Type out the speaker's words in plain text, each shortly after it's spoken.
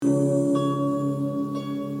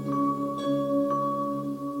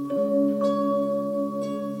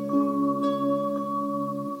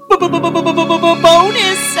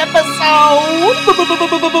Bonus episode.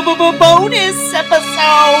 Bonus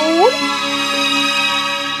episode.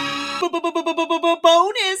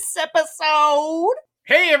 Bonus episode.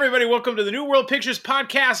 Hey everybody, welcome to the New World Pictures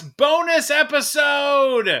Podcast bonus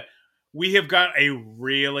episode. We have got a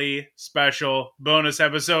really special bonus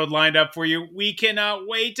episode lined up for you. We cannot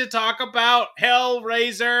wait to talk about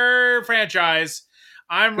Hellraiser franchise.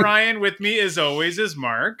 I'm Ryan. With me as always is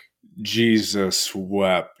Mark. Jesus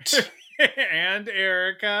wept. And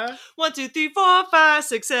Erica. 1, 2, 3, 4, 5,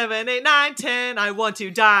 6, 7, 8, 9, 10. I want to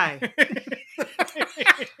die.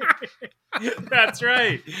 That's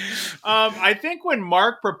right. I think when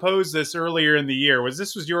Mark proposed this earlier in the year,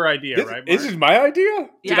 this was your idea, right, Mark? This is my idea?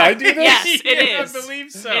 Did Yeah. I do this? Yes, it is. I believe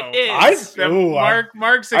so. It is.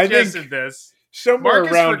 Mark suggested this. Somewhere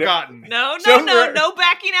Mark around has forgotten. No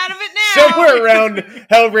backing out of it now. somewhere around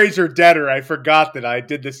Hellraiser Deader, I forgot that I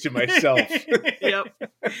did this to myself. Yep.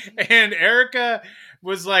 And Erica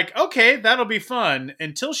was like, okay, that'll be fun,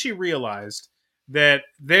 until she realized that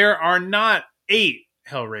there are not 8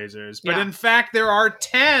 Hellraisers, but in fact there are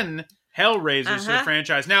 10 Hellraisers for the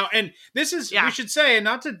franchise. Now, and this is, we should say,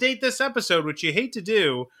 not to date this episode, which you hate to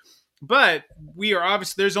do, but we are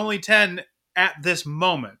obviously, there's only 10 at this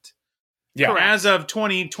moment. Yeah. As of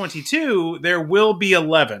 2022, there will be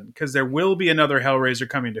 11, because there will be another Hellraiser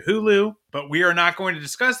coming to Hulu, but we are not going to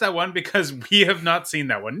discuss that one because we have not seen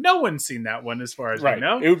that one. No one's seen that one as far as we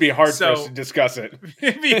know. It would be hard for us to discuss it.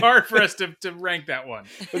 It'd be hard for us to rank that one.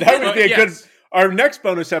 But that would be a good... Our next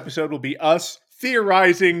bonus episode will be us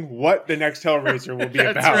theorizing what the next Hellraiser will be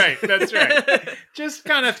about. That's right. Just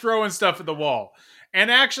kind of throwing stuff at the wall. And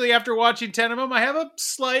actually, after watching 10 of them, I have a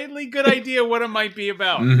slightly good idea what it might be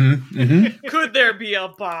about. Could there be a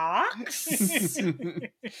box?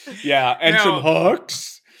 Yeah, and some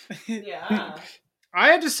hooks. Yeah.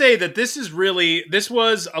 I have to say that this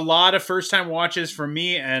was a lot of first-time watches for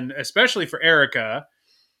me, and especially for Erica.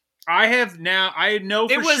 I know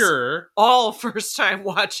for sure. All first-time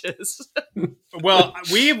watches. Well,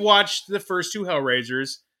 we've watched the first 2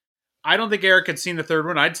 Hellraisers. I don't think Eric had seen the third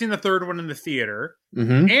one. I'd seen the third one in the theater.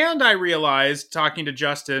 And I realized, talking to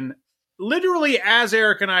Justin, literally as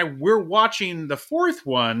Eric and I were watching the 4th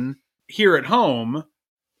one here at home,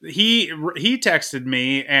 he texted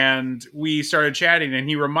me and we started chatting, and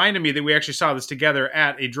he reminded me that we actually saw this together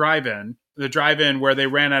at a drive-in. The drive-in where they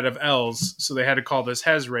ran out of L's, so they had to call this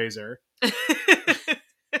Hellraiser.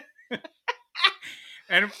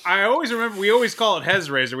 And I always remember, we always call it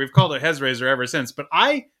Hellraiser. We've called it Hellraiser ever since. But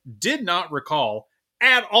I did not recall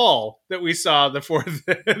at all that we saw the fourth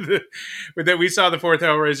Hellraiser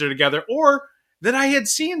together, or that I had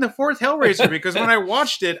seen the 4th Hellraiser, because when I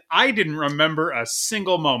watched it, I didn't remember a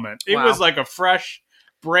single moment. It was like a fresh,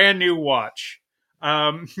 brand new watch.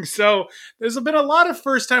 So there's been a lot of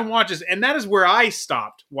first time watches, and that is where I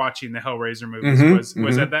stopped watching the Hellraiser movies.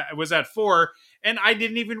 Was at 4. And I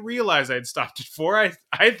didn't even realize I'd stopped at 4.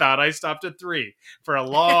 I thought I stopped at 3 for a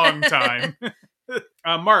long time.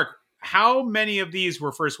 Mark, how many of these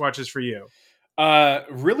were first watches for you?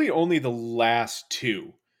 Really only the last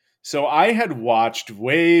 2. So I had watched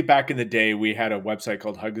way back in the day. We had a website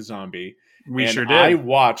called Hug a Zombie. We sure did. I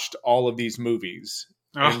watched all of these movies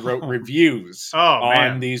and wrote reviews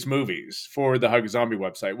on these movies for the Hug a Zombie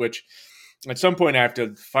website, which... At some point, I have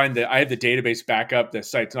to find I have the database back up. The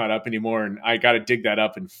site's not up anymore, and I got to dig that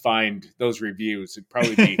up and find those reviews. It'd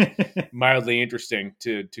probably be mildly interesting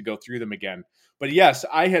to go through them again. But yes,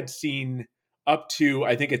 I had seen up to,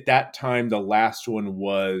 I think at that time, the last one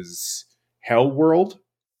was Hell World.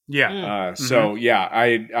 Yeah. So yeah,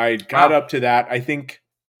 I got up to that. I think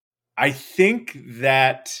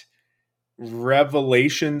that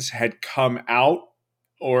Revelations had come out,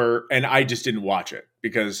 and I just didn't watch it,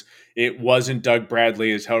 because it wasn't Doug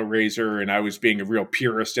Bradley as Hellraiser, and I was being a real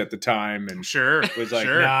purist at the time, and was like,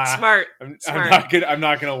 nah, Smart. I'm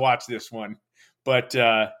not gonna watch this one. But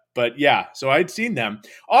yeah, so I'd seen them.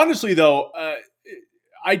 Honestly, though,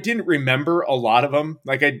 I didn't remember a lot of them.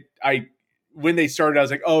 Like I when they started, I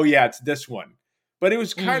was like, oh yeah, it's this one. But it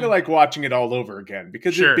was kind of like watching it all over again,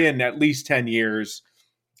 because it'd been at least 10 years,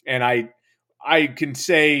 and I can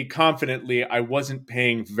say confidently I wasn't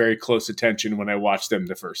paying very close attention when I watched them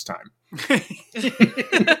the first time.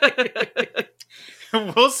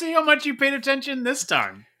 We'll see how much you paid attention this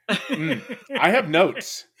time. I have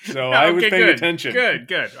notes, so I was paying attention.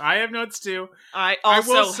 Good. I have notes too. I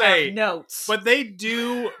will say, have notes. But they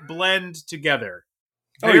do blend together.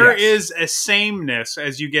 There is a sameness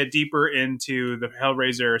as you get deeper into the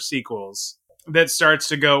Hellraiser sequels that starts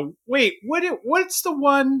to go, wait, what's the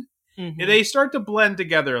one? Mm-hmm. They start to blend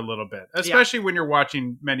together a little bit, especially when you're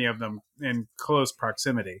watching many of them in close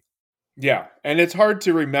proximity. Yeah, and it's hard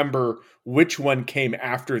to remember which one came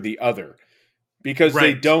after the other because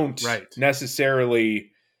they don't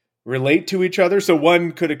necessarily relate to each other. So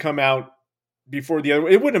one could have come out before the other.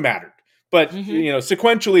 It wouldn't have mattered. But,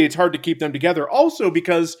 sequentially, it's hard to keep them together. Also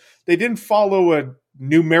because they didn't follow a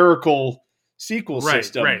numerical sequel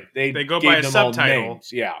system. Right. They go by a subtitle.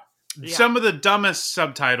 Yeah. Some of the dumbest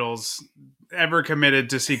subtitles ever committed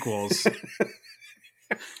to sequels.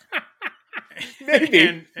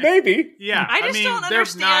 Maybe. Yeah. I just don't they're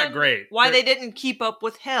understand not great. Why they didn't keep up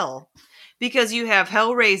with Hell. Because you have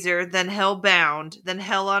Hellraiser, then Hellbound, then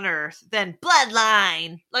Hell on Earth, then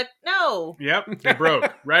Bloodline. Like, no. Yep, they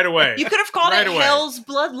broke right away. You could have called it Hell's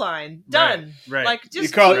Bloodline. Done. Right. Like, just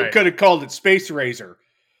you could have called it Space Razor.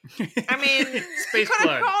 I mean, Space you could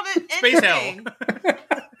have called it Space anything. Hell.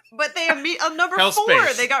 But they on number Hell 4,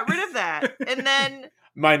 Space. they got rid of that, and then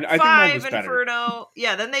I think mine 5 was better. Inferno.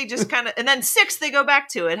 Yeah, then they just kind of, and then 6 they go back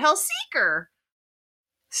to it. Hellseeker.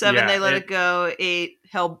 7 they let it go. 8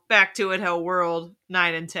 Hell back to it. Hell World.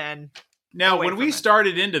 9 and 10. Now, when we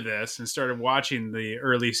started into this and started watching the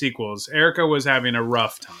early sequels, Erica was having a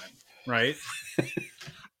rough time, right?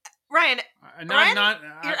 Ryan,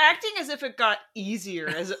 you're acting as if it got easier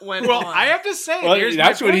as it went on. Well, I have to say,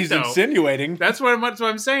 that's what he's insinuating. That's what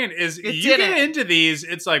I'm saying is you get into these,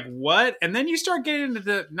 it's like, what? And then you start getting into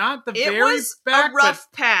the It was a rough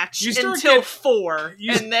patch until 4,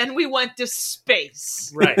 and then we went to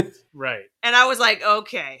space. Right. And I was like,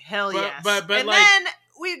 okay, hell yes. But and then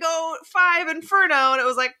we go 5 Inferno, and it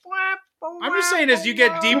was like, I'm just saying, as you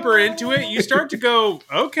get deeper into it, you start to go,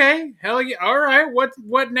 okay, hell yeah, all right,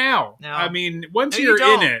 what now? No. I mean, once you're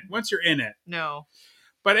in it. No.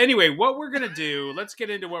 But anyway, what we're going to do, let's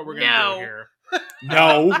get into what we're going to do here.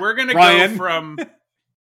 No. We're going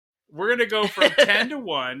to go from 10 to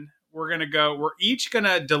 1. We're each going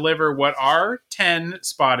to deliver what our 10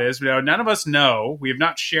 spot is. Now, none of us know. We have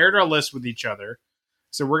not shared our list with each other.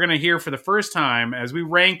 So we're going to hear for the first time, as we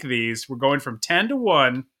rank these, we're going from 10 to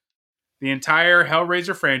 1. The entire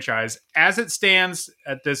Hellraiser franchise as it stands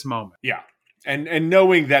at this moment. Yeah. And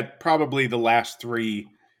knowing that probably the last 3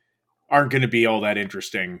 aren't going to be all that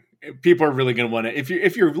interesting. People are really going to want to, if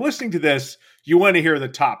you're listening to this, you want to hear the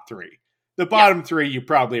top 3. The bottom 3, you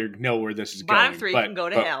probably know where this is going. Bottom 3 can go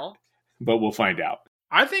to hell. But we'll find out.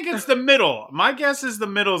 I think it's the middle. My guess is the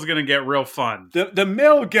middle is going to get real fun. The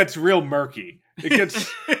middle gets real murky. It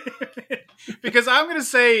gets because I'm going to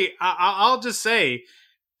say, I'll just say,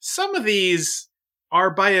 some of these are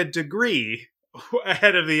by a degree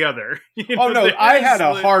ahead of the other. I had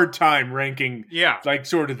a hard time ranking like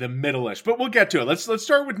sort of the middle-ish, but we'll get to it. Let's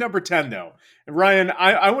start with number 10 though. And Ryan,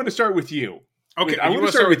 I want to start with you. Okay. I want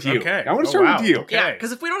to start with you. Okay. I want to start with you. Okay. Yeah,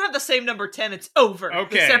 because if we don't have the same number 10, it's over.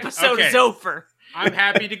 Okay. This episode is over. I'm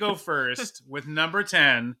happy to go first with number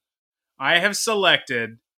 10. I have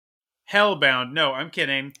selected Hellbound. No, I'm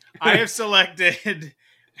kidding. I have selected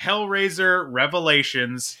Hellraiser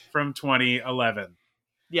Revelations from 2011.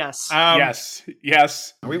 Yes.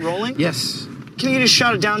 Yes. Are we rolling? Yes. Can you get a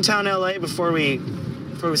shot of downtown LA before we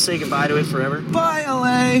say goodbye to it forever? Bye,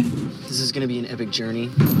 LA. This is gonna be an epic journey.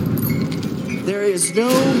 There is no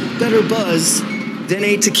better buzz than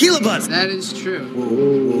a tequila buzz. That is true.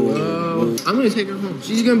 Whoa. I'm gonna take her home.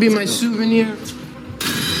 She's gonna be my souvenir.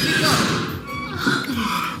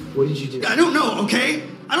 What did you do? I don't know, okay?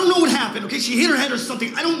 I don't know what happened, okay? She hit her head or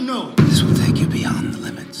something. I don't know. This will take you beyond the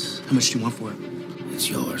limits. How much do you want for it? It's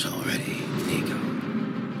yours already, Nico.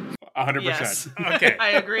 100%. Yes. Okay.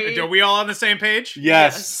 I agree. Are we all on the same page?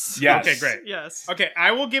 Yes. Okay, great. Yes. Okay,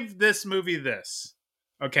 I will give this movie this.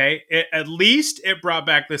 Okay? At least it brought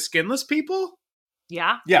back the skinless people.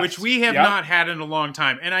 Yeah. Yes. Which we have not had in a long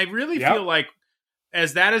time. And I really feel like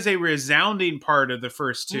as that is a resounding part of the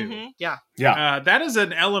first 2. Mm-hmm. Yeah. That is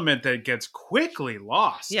an element that gets quickly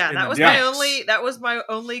lost. Yeah, that was my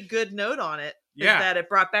only good note on it. Is that it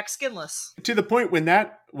brought back skinless. To the point when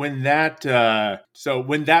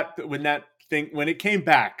it came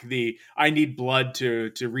back, I need blood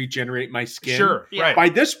to regenerate my skin. Sure. Yeah. Right. By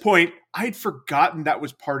this point, I'd forgotten that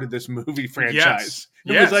was part of this movie franchise.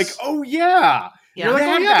 It was like, oh yeah. You're like,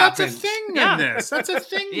 that that's a thing in this. That's a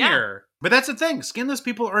thing here. But that's the thing. Skinless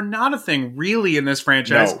people are not a thing really in this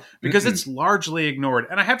franchise because it's largely ignored.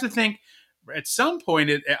 And I have to think at some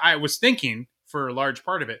point, I was thinking for a large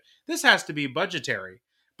part of it, this has to be budgetary.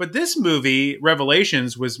 But this movie,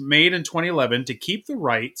 Revelations, was made in 2011 to keep the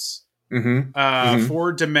rights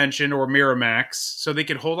for Dimension or Miramax so they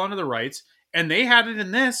could hold on to the rights. And they had it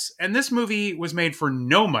in this. And this movie was made for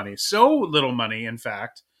no money. So little money, in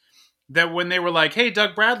fact, that when they were like, "Hey,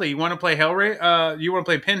 Doug Bradley, you want to play Hellraiser? You want to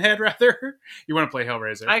play Pinhead rather? You want to play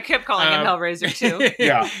Hellraiser?" I kept calling him Hellraiser too.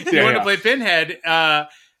 You want to play Pinhead?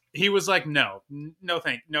 He was like, "No,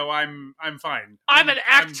 I'm fine. I'm an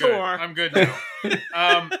actor. I'm good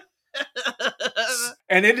now."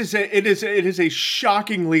 And it is a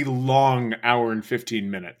shockingly long hour and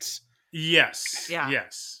 15 minutes. Yes. Yeah.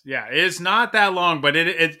 Yes. Yeah. It's not that long, but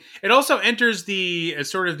it also enters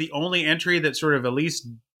sort of the only entry that sort of at least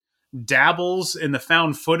dabbles in the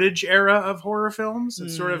found footage era of horror films. It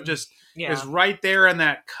sort of just is right there on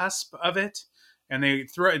that cusp of it. And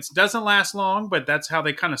it doesn't last long, but that's how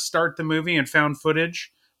they kind of start the movie in found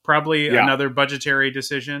footage. Probably another budgetary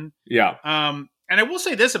decision. Yeah. And I will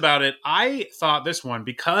say this about it. I thought this one,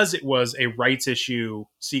 because it was a rights issue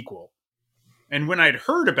sequel, and when I'd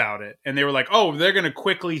heard about it and they were like, "Oh, they're going to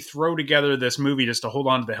quickly throw together this movie just to hold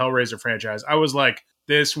on to the Hellraiser franchise," I was like,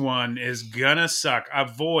 this one is gonna suck.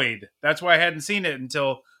 Avoid. That's why I hadn't seen it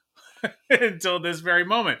until this very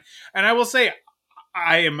moment. And I will say,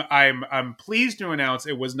 I'm pleased to announce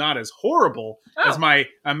it was not as horrible as my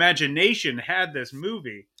imagination had this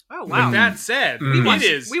movie. Oh, wow. With that said,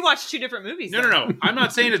 we watched two different movies. No. I'm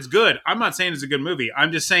not saying it's good. I'm not saying it's a good movie.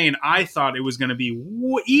 I'm just saying I thought it was going to be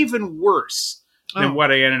even worse than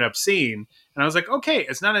what I ended up seeing. And I was like, okay,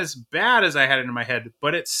 it's not as bad as I had it in my head,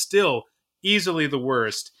 but it's still easily the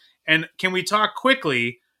worst. And can we talk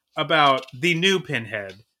quickly about the new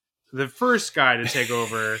Pinhead, the first guy to take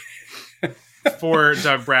over for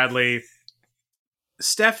Doug Bradley,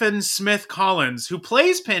 Stephen Smith Collins, who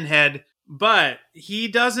plays Pinhead, but he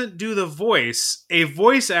doesn't do the voice. A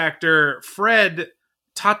voice actor, Fred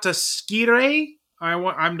Tatasciore,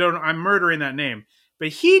 I'm murdering that name, but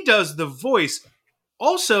he does the voice.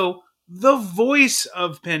 Also, the voice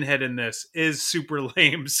of Pinhead in this is super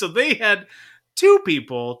lame. So they had two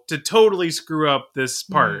people to totally screw up this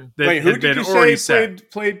part. Wait, who did you say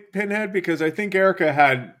played Pinhead? Because I think Erica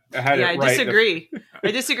had it right.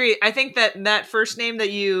 I disagree. I think that first name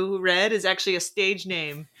that you read is actually a stage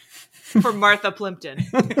name for Martha Plimpton.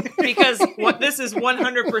 Because this is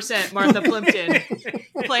 100% Martha Plimpton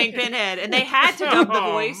playing Pinhead. And they had to dub the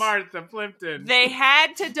voice. Martha Plimpton. They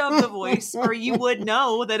had to dub the voice or you would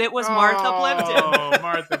know that it was Martha Plimpton. Oh,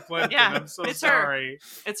 Martha Plimpton. Yeah, I'm so sorry.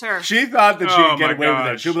 It's her. She thought that she could get away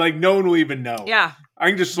with it. She'll be like, no one will even know. Yeah. I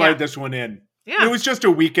can just slide this one in. Yeah. It was just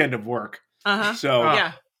a weekend of work. Uh-huh. So,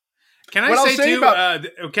 yeah. Can I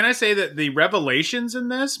can I say that the revelations in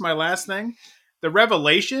this, my last thing, the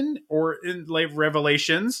revelation or in late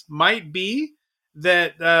revelations might be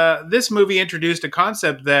that this movie introduced a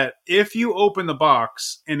concept that if you open the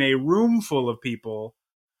box in a room full of people,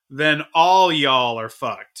 then all y'all are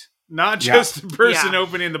fucked. Not just the person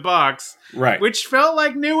opening the box. Right. Which felt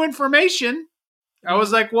like new information. I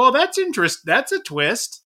was like, well, that's a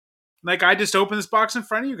twist. Like, I just opened this box in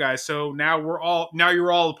front of you guys, so now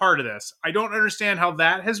you're all a part of this. I don't understand how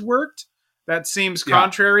that has worked. That seems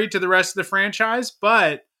contrary to the rest of the franchise,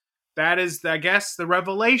 but that is, I guess, the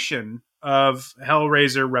revelation of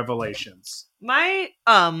Hellraiser Revelations. My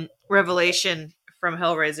revelation from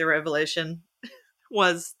Hellraiser Revelation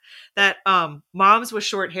was that moms with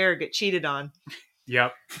short hair get cheated on.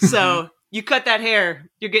 Yep. So you cut that hair,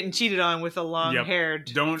 you're getting cheated on with a long-haired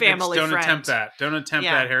family friend. Don't attempt that. Don't attempt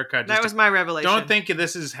that haircut. That was my revelation. Don't think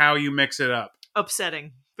this is how you mix it up.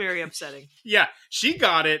 Upsetting. Very upsetting. Yeah, she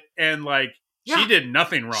got it, and she did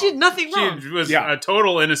nothing wrong. She did nothing wrong. She was a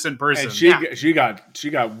total innocent person. And she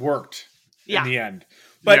got worked in the end.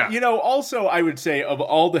 But also I would say of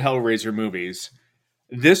all the Hellraiser movies,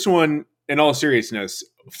 this one, in all seriousness,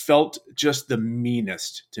 felt just the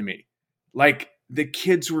meanest to me. Like, the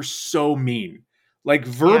kids were so mean. Like,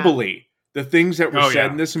 verbally, the things that were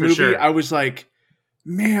said in this movie, I was like,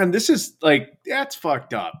 man, this is that's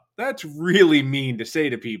fucked up. That's really mean to say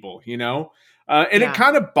to people, And it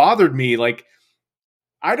kind of bothered me. Like,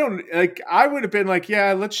 I would have been like,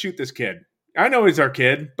 yeah, let's shoot this kid. I know he's our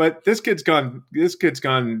kid, but this kid's gone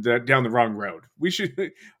down the wrong road. We should,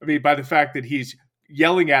 by the fact that he's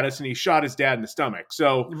yelling at us and he shot his dad in the stomach.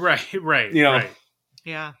 So, right. Right.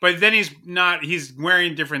 Yeah. But then he's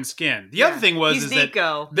wearing different skin. The other thing is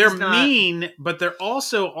that they're mean, but they're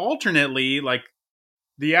also alternately, like,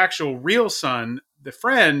 the actual real son, the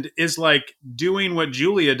friend, is like doing what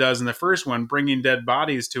Julia does in the first one, bringing dead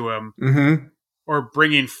bodies to him, or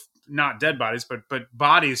bringing not dead bodies, but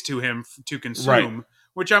bodies to him to consume.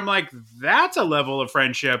 Which I'm like, that's a level of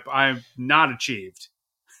friendship I've not achieved.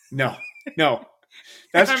 No,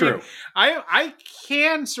 that's true. I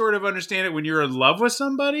can sort of understand it when you're in love with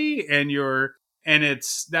somebody and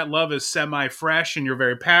it's that love is semi-fresh and you're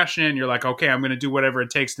very passionate and you're like, okay, I'm going to do whatever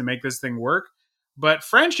it takes to make this thing work. But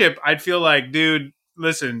friendship, I'd feel like, dude,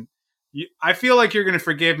 listen, I feel like you're going to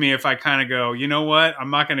forgive me if I kind of go, you know what?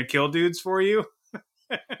 I'm not going to kill dudes for you.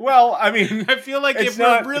 Well, I mean, I feel like if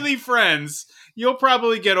we're really friends, you'll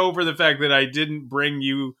probably get over the fact that I didn't bring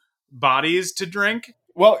you bodies to drink.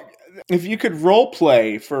 Well, if you could role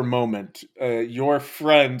play for a moment, your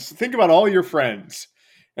friends, think about all your friends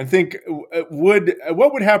and think,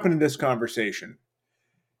 what would happen in this conversation?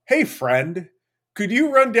 Hey, friend, could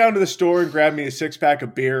you run down to the store and grab me a 6-pack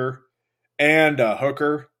of beer and a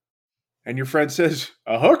hooker? And your friend says,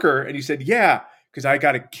 a hooker? And you said, yeah, because I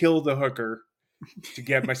got to kill the hooker to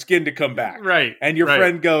get my skin to come back. Right. And your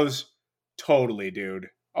friend goes, totally, dude.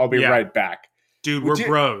 I'll be right back. Dude, we're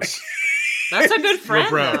bros. That's a good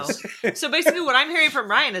friend, we're bros. though. So basically what I'm hearing from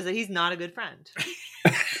Ryan is that he's not a good friend.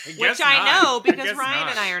 Which I not. know because Ryan not.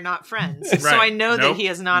 and I are not friends. Right. So I know Nope. that he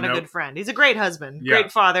is not a good friend. He's a great husband,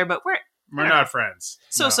 great father, but we're not friends.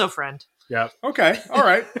 So friend. Yeah. Okay. All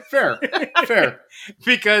right. Fair.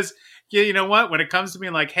 Because you know what? When it comes to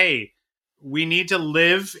being like, hey, we need to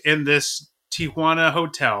live in this Tijuana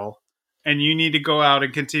hotel and you need to go out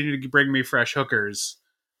and continue to bring me fresh hookers,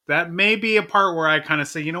 that may be a part where I kind of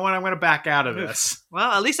say, you know what? I'm going to back out of this.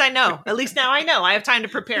 Well, at least I know. At least now I know. I have time to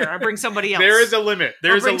prepare. I bring somebody else. There is a limit.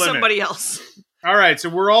 There's a limit. Somebody else. All right. So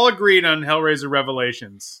we're all agreed on Hellraiser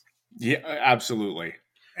Revelations. Yeah, absolutely.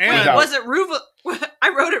 And wait, was it I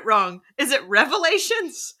wrote it wrong. Is it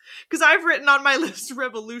Revelations? Because I've written on my list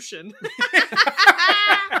Revolution.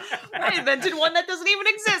 I invented one that doesn't even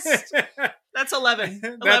exist. That's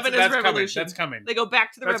 11. 11 is Revolution. That's coming. They go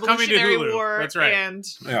back to the Revolutionary War. That's right. And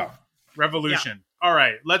Revolution. Yeah. All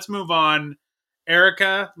right, let's move on.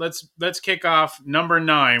 Erica, let's kick off number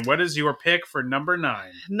 9. What is your pick for number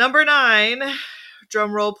 9? Number 9,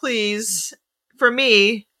 drum roll please, for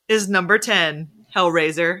me is number 10,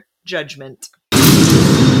 Hellraiser Judgment.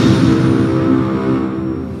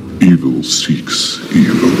 Evil seeks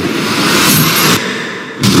evil.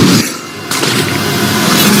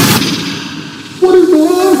 What is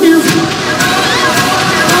going on here?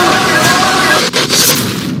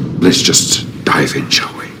 Let's just dive in,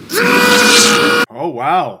 shall we? Oh,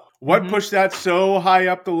 wow. What pushed that so high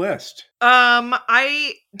up the list?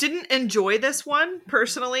 I didn't enjoy this one,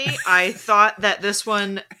 personally. I thought that this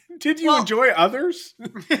one... Did you enjoy others?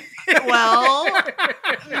 Well,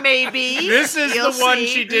 maybe. This is the one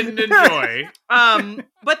she didn't enjoy.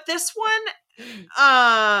 But this one,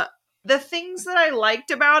 the things that I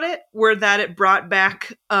liked about it were that it brought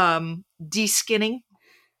back de-skinning.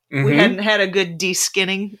 Mm-hmm. We hadn't had a good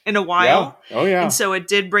de-skinning in a while. Yeah. Oh, yeah. And so it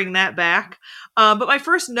did bring that back. But my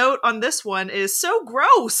first note on this one is so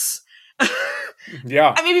gross.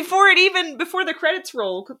 Yeah. I mean, before the credits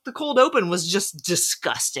roll, the cold open was just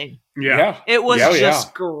disgusting. Yeah. It was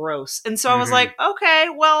just gross. And so I was like, okay,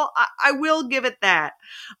 well, I will give it that.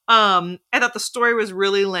 I thought the story was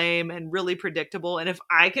really lame and really predictable. And if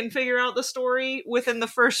I can figure out the story within the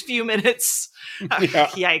first few minutes,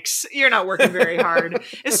 yikes, you're not working very hard.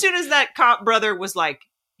 As soon as that cop brother was like,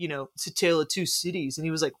 it's a tale of two cities. And he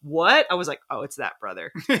was like, what? I was like, oh, it's that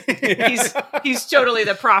brother. He's totally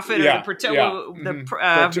the prophet or the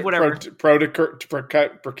whatever. Whatever.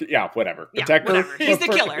 Whatever. He's the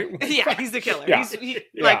killer. Yeah, he's the killer.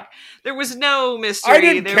 Like, there was no mystery. I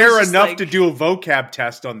didn't care enough to do a vocab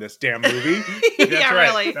test on this damn movie. That's right.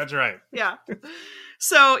 Really. That's right. Yeah.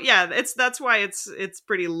 So, that's why it's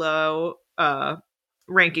pretty low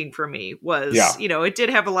ranking for me was, it did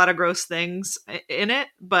have a lot of gross things in it,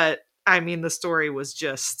 but I mean, the story was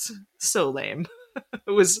just so lame.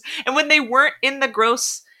 And when they weren't in the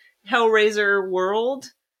gross Hellraiser world,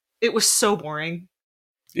 it was so boring.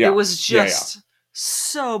 Yeah. It was just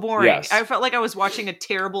so boring. Yes. I felt like I was watching a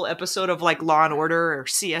terrible episode of like Law and Order or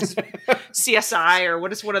CSI or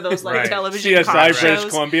what is one of those like television CSI shows. British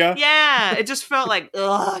Columbia. Yeah, it just felt like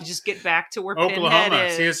just get back to where Pinhead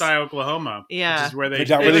is. CSI Oklahoma. Yeah, which is where they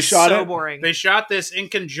shot so it. Boring. They shot this in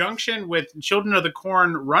conjunction with Children of the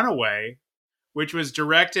Corn: Runaway, which was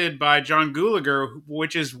directed by John Gulager,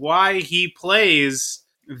 which is why he plays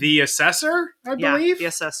the assessor. I believe the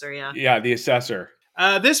assessor. Yeah, the assessor.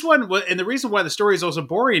 This one, and the reason why the story is also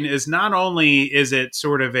boring is not only is it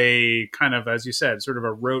sort of a kind of, as you said, sort of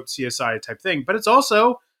a rote CSI type thing, but it's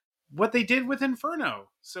also what they did with Inferno.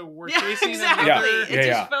 So we're chasing another. It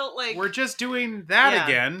just felt like we're just doing that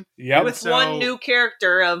again. Yep. With one new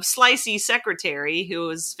character of Slicey Secretary,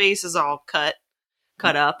 whose face is all cut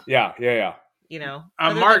up. Yeah.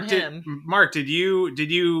 Mark, did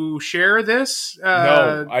you share this?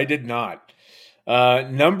 No, I did not.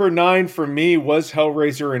 Number 9 for me was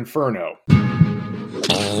Hellraiser Inferno.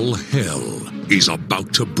 All hell is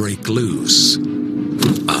about to break loose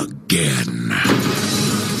again. again.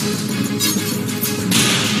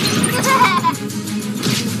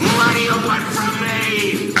 What do you want from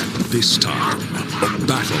me? And this time, the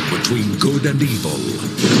battle between good and evil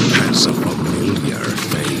has a familiar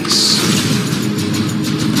face.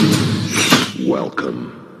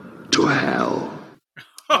 Welcome to hell.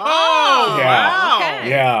 Oh, yeah. Wow. Okay.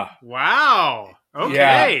 Yeah. Wow.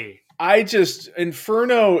 Okay. Yeah.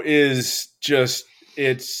 Inferno is just,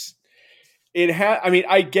 I mean,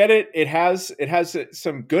 I get it. It has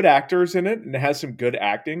some good actors in it and it has some good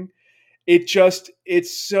acting.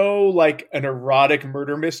 It's so like an erotic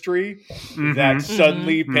murder mystery that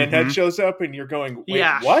suddenly Pinhead shows up and you're going, wait,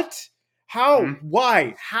 what? How?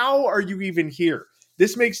 Why? How are you even here?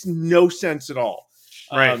 This makes no sense at all.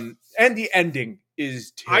 Right. And the ending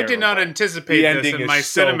is terrible. I did not anticipate this in my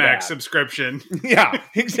Cinemax subscription. Yeah,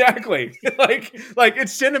 exactly. like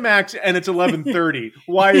it's Cinemax and it's 11:30.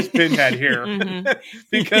 Why is Pinhead here?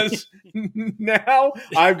 Because now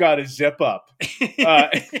I've got to zip up.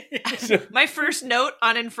 My first note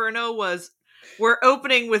on Inferno was, we're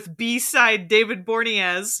opening with B-side David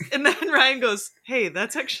Borneas, and then Ryan goes, "Hey,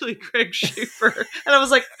 that's actually Craig Schaefer," and I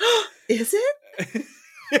was like, oh, "Is it?"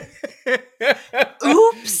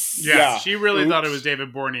 Oops. Yeah, she really thought it was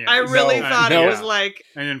David Borneas. I really thought it was like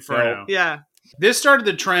an Inferno. Yeah. This started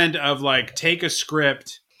the trend of like take a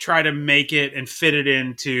script, try to make it and fit it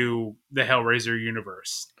into the Hellraiser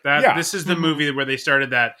universe. This is the movie where they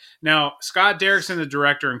started that. Now, Scott Derrickson, the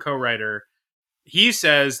director and co-writer, he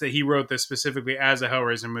says that he wrote this specifically as a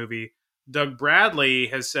Hellraiser movie. Doug Bradley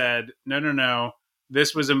has said, no.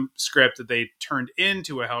 This was a script that they turned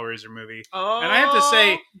into a Hellraiser movie. Oh, and I have to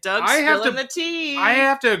say, Doug's spilling the tea. I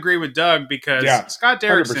have to agree with Doug because Scott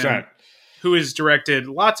Derrickson, 100%. Who has directed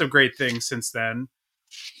lots of great things since then,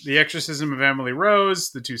 The Exorcism of Emily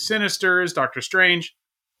Rose, The Two Sinisters, Doctor Strange.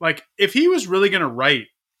 Like, if he was really going to write,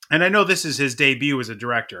 and I know this is his debut as a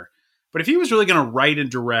director, but if he was really going to write and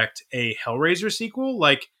direct a Hellraiser sequel,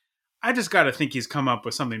 like, I just got to think he's come up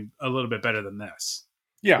with something a little bit better than this.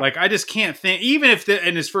 Yeah. Like, I just can't think, even if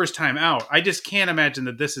in his first time out, I just can't imagine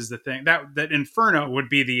that this is the thing, that Inferno would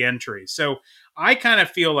be the entry. So I kind of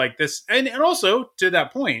feel like this, and also to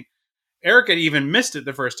that point, Eric had even missed it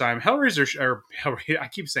the first time. I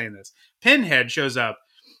keep saying this. Pinhead shows up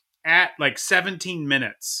at like 17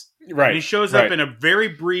 minutes. Right. And he shows up in a very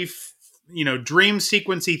brief, dream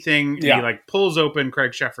sequency thing. And he like pulls open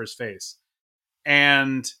Craig Sheffer's face.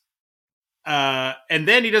 And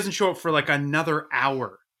then he doesn't show up for like another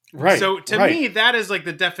hour. Right. So to me, that is like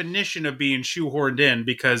the definition of being shoehorned in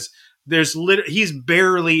because he's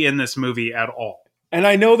barely in this movie at all. And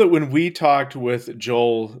I know that when we talked with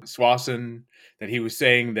Joel Swanson, that he was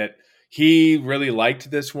saying that he really liked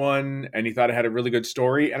this one and he thought it had a really good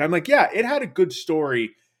story. And I'm like, yeah, it had a good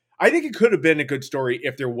story. I think it could have been a good story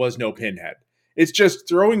if there was no Pinhead. It's just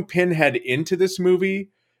throwing Pinhead into this movie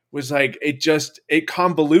was like, it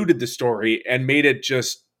convoluted the story and made it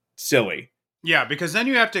just silly. Yeah, because then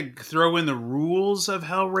you have to throw in the rules of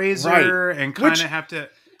Hellraiser and kind of have to...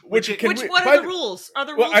 What are the rules? Are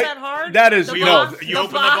the rules that hard? That is, you open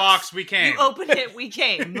the box, we came. You open it, we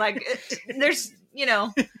came. Like, there's,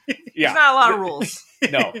 there's not a lot of rules.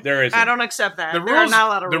 No, there isn't. I don't accept that. There are not a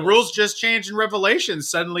lot of rules. The rules just changed in Revelation.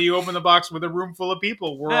 Suddenly you open the box with a room full of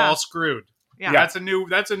people. We're all screwed. Yeah. That's a new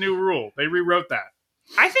rule. They rewrote that.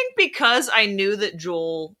 I think because I knew that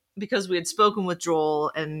because we had spoken with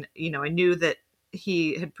Joel and, I knew that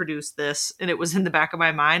he had produced this and it was in the back of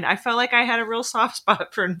my mind, I felt like I had a real soft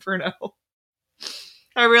spot for Inferno.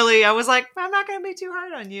 I was like, I'm not going to be too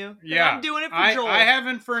hard on you. Yeah. I'm doing it for Joel. I have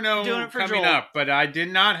Inferno coming up, but I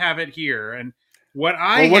did not have it here. And what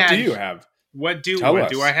do you have? What do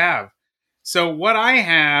I have? So what I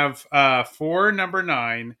have for number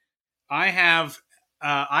 9,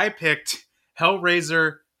 I picked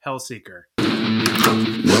Hellraiser Hellseeker.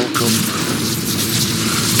 Welcome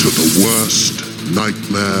to the worst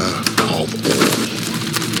nightmare of all.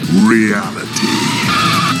 Reality.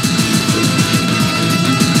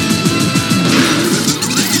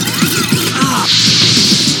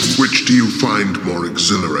 Which do you find more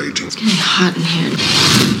exhilarating? It's getting hot in here.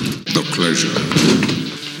 The pleasure.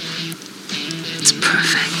 It's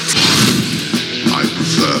perfect. I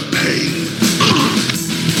prefer pain.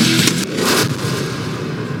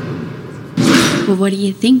 Well, what do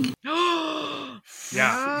you think?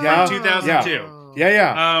 Yeah. From 2002.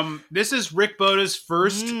 Yeah. This is Rick Boda's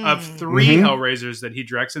first of 3 Hellraisers that he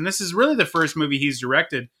directs, and this is really the first movie he's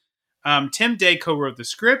directed. Tim Day co-wrote the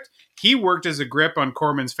script. He worked as a grip on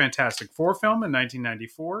Corman's Fantastic Four film in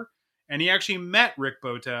 1994, and he actually met Rick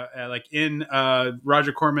Boda in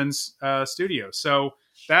Roger Corman's studio. So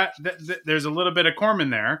that there's a little bit of Corman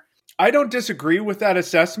there. I don't disagree with that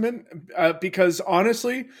assessment because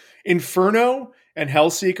honestly, Inferno and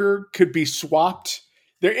Hellseeker could be swapped.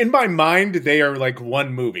 They're in my mind. They are like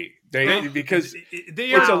one movie. Because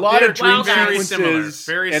it's a lot of dream sequences.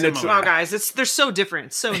 Very similar. Wow, guys, they're so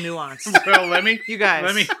different, so nuanced. Well, you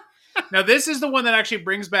guys. Now, this is the one that actually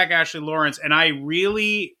brings back Ashley Lawrence, and I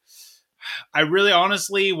really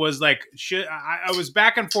honestly was like, I was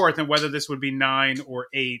back and forth on whether this would be 9 or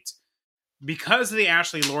 8 because of the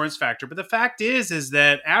Ashley Lawrence factor. But the fact is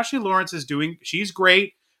that Ashley Lawrence she's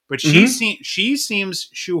great, but she seems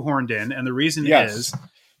shoehorned in, and the reason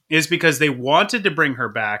is because they wanted to bring her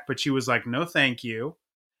back, but she was like, no, thank you.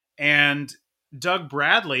 And Doug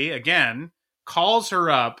Bradley, again, calls her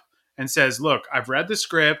up and says, look, I've read the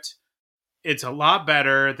script. It's a lot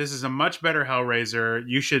better. This is a much better Hellraiser.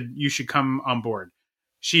 You should come on board.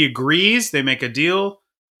 She agrees. They make a deal.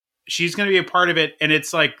 She's going to be a part of it. And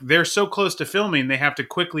it's like they're so close to filming, they have to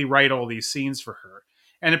quickly write all these scenes for her.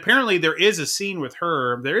 And apparently there is a scene with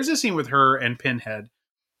her. There is a scene with her and Pinhead.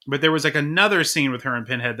 But there was like another scene with her and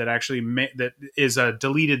Pinhead that actually that is a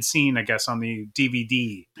deleted scene, I guess, on the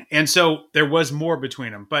DVD. And so there was more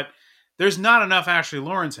between them. But there's not enough Ashley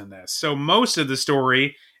Lawrence in this. So most of the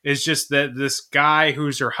story is just that this guy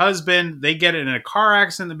who's her husband, they get in a car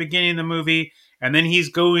accident at the beginning of the movie. And then he's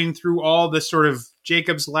going through all this sort of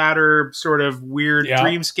Jacob's Ladder sort of weird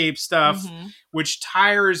dreamscape stuff, which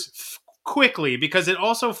tires quickly because it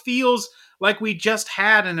also feels like we just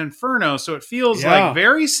had an Inferno. So it feels like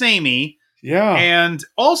very samey. Yeah. And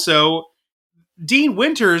also, Dean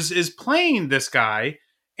Winters is playing this guy.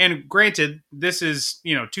 And granted, this is,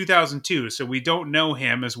 2002, so we don't know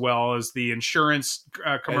him as well as the insurance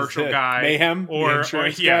commercial guy. Mayhem? Or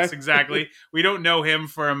yes, exactly. We don't know him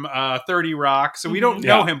from 30 Rock, so we don't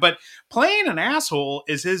know him. But playing an asshole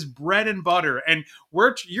is his bread and butter. And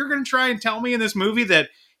you're going to try and tell me in this movie that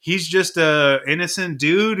he's just a innocent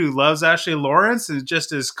dude who loves Ashley Lawrence and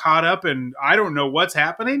just is caught up in I don't know what's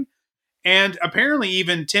happening. And apparently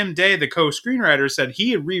even Tim Day, the co-screenwriter, said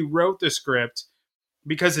he rewrote the script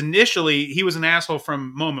because initially he was an asshole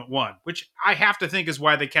from moment one, which I have to think is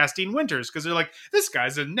why they cast Dean Winters, because they're like, this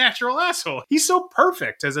guy's a natural asshole. He's so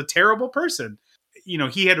perfect as a terrible person.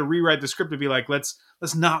 He had to rewrite the script to be like, let's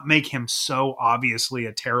not make him so obviously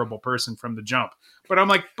a terrible person from the jump. But I'm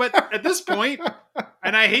like, but at this point,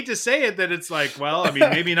 and I hate to say it, that it's like, well, I mean,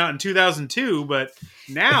 maybe not in 2002, but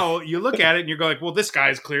now you look at it and you're going like, well, this guy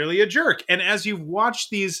is clearly a jerk. And as you watch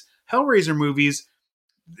these Hellraiser movies,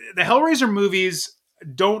 the Hellraiser movies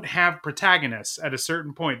don't have protagonists at a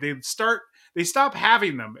certain point. They stop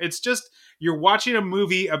having them. It's just, you're watching a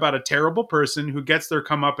movie about a terrible person who gets their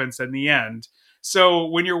comeuppance in the end. So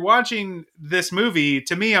when you're watching this movie,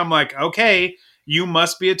 to me, I'm like, okay, you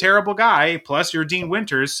must be a terrible guy. Plus you're Dean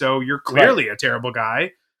Winters. So you're clearly a terrible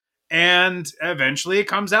guy. And eventually it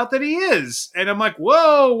comes out that he is. And I'm like,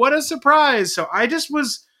 whoa, what a surprise. So I just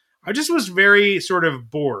was very sort of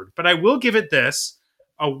bored, but I will give it this,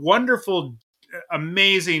 a wonderful,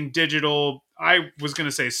 amazing digital, I was going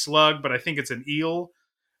to say slug, but I think it's an eel.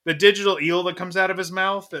 The digital eel that comes out of his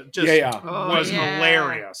mouth that just was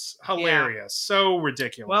hilarious. Hilarious. So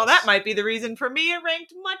ridiculous. Well, that might be the reason for me it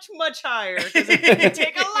ranked much, much higher, because it would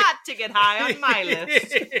take a lot to get high on my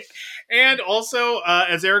list. And also,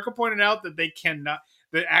 as Erica pointed out, that they cannot,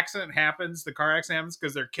 the accident happens, the car accident happens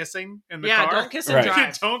because they're kissing in the car. Yeah, don't kiss and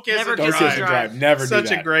drive. Don't kiss Never and kiss drive. and drive. Never Such do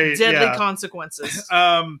that. a great, deadly consequences.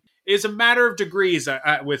 It's a matter of degrees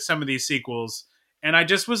with some of these sequels. And I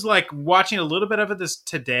just was like watching a little bit of this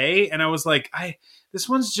today, and I was like, this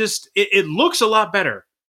one's just, it looks a lot better.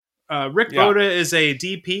 Rick Boda is a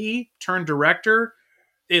DP turned director.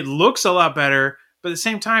 It looks a lot better, but at the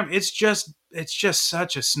same time, it's just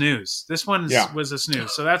such a snooze. This one was a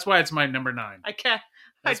snooze, so that's why it's my number 9.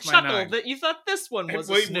 I chuckled that you thought this one was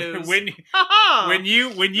a snooze. When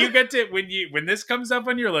this comes up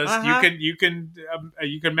on your list, you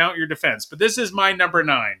can mount your defense. But this is my number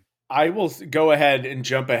 9. I will go ahead and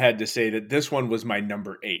jump ahead to say that this one was my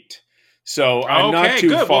number 8. So I'm not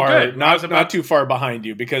too far, not too far behind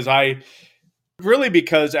you, because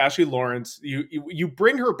because Ashley Lawrence, you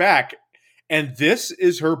bring her back, and this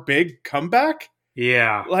is her big comeback.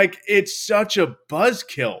 Yeah, like it's such a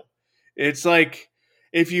buzzkill. It's like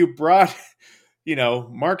if you brought,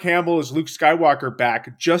 Mark Hamill as Luke Skywalker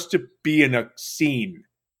back just to be in a scene,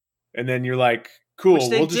 and then you're like, cool, which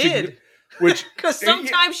they did. Because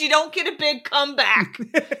sometimes you don't get a big comeback.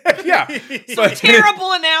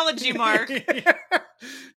 Terrible analogy, Mark.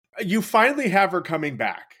 You finally have her coming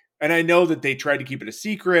back. And I know that they tried to keep it a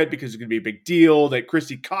secret because it's going to be a big deal that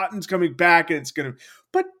Chrissy Cotton's coming back and it's going to,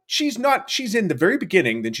 but she's not, she's in the very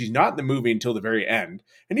beginning, then she's not in the movie until the very end.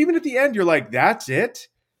 And even at the end, you're like, that's it?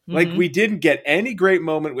 Mm-hmm. Like, we didn't get any great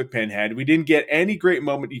moment with Pinhead. We didn't get any great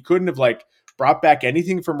moment. You couldn't have like brought back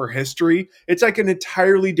anything from her history. It's like an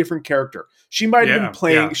entirely different character. She might have been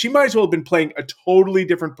playing, she might as well have been playing a totally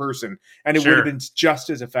different person and it would have been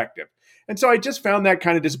just as effective. And so I just found that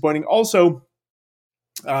kind of disappointing. Also,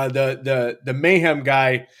 the Mayhem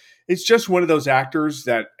guy, it's just one of those actors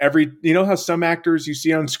that you know how some actors you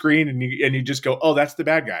see on screen and you just go, oh, that's the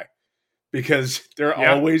bad guy, because they're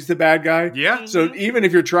always the bad guy. Yeah. So even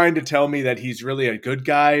if you're trying to tell me that he's really a good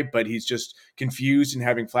guy, but he's just confused and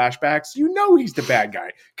having flashbacks, you know he's the bad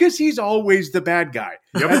guy because he's always the bad guy.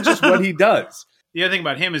 That's just what he does. The other thing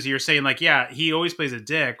about him is you're saying like, yeah, he always plays a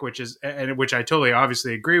dick, which I totally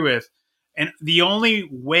obviously agree with. And the only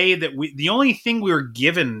thing we were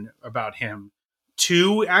given about him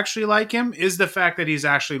to actually like him is the fact that he's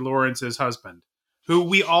Ashley Lawrence's husband, who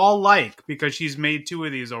we all like because she's made 2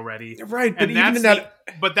 of these already. Right. But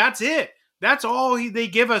but that's it. That's all they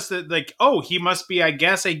give us. That like, oh, he must be, I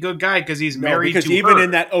guess, a good guy because he's married to her. Because even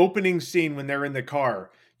in that opening scene when they're in the car,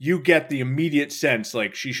 you get the immediate sense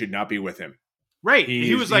like she should not be with him. Right.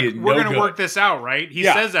 He was like, we're going to work this out, right? He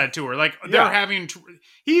says that to her. Like,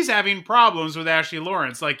 he's having problems with Ashley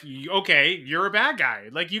Lawrence. Like, okay, you're a bad guy.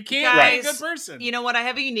 Like, you can't be a good person. You know what? I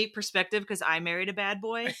have a unique perspective because I married a bad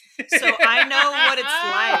boy. So I know what it's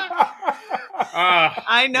like.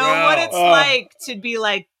 I know what it's like to be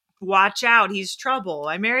like, watch out, he's trouble.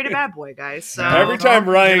 I married a bad boy, guys. So every time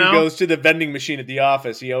Ryan goes to the vending machine at the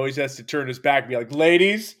office, he always has to turn his back and be like,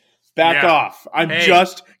 ladies, back off. I'm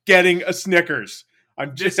just getting a Snickers.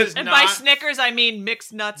 By Snickers, I mean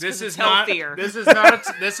mixed nuts because it's healthier. This is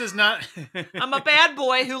not. I'm a bad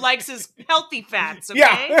boy who likes his healthy fats,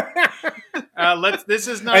 okay? This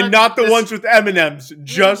is not. And not the ones with M&Ms,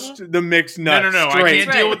 just the mixed nuts. No. I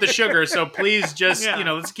can't deal with the sugar, so please just,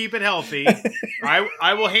 let's keep it healthy.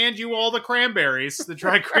 I will hand you all the cranberries, the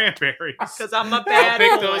dried cranberries. Because I'm a bad boy.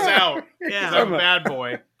 I'll pick those out. Because I'm a bad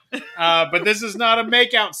boy. But this is not a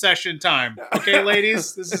makeout session time, okay,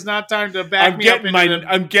 ladies? This is not time to back me up.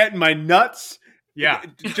 I'm getting my nuts. Yeah,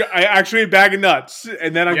 I actually a bag of nuts,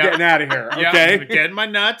 and then I'm getting out of here. Okay, I'm getting my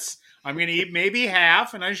nuts. I'm gonna eat maybe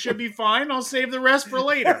half, and I should be fine. I'll save the rest for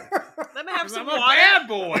later. Let me have some water. I'm a bad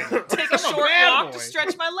boy. Take a short walk to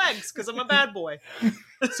stretch my legs because I'm a bad boy.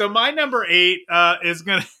 So my number 8 is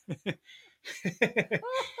gonna.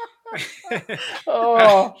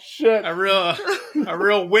 Oh shit! A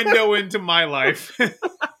real window into my life.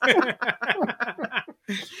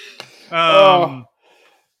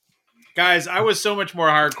 Guys, I was so much more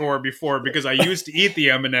hardcore before because I used to eat the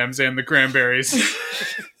M&Ms and the cranberries.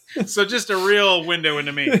 So just a real window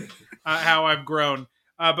into me, how I've grown.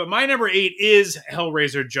 But my number 8 is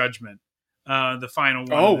Hellraiser Judgment, the final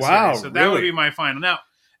one. Oh wow! Series. So that would be my final.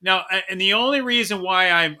 Now, and the only reason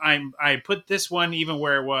why I put this one even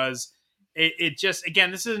where it was, it just, again,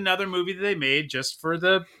 this is another movie that they made just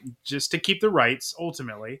to keep the rights.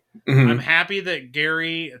 Ultimately, I'm happy that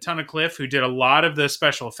Gary Tunnicliffe, who did a lot of the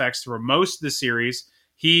special effects through most of the series,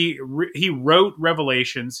 he wrote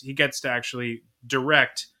Revelations. He gets to actually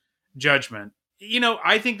direct Judgment.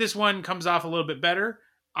 I think this one comes off a little bit better.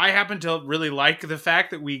 I happen to really like the fact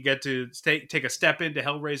that we get to take a step into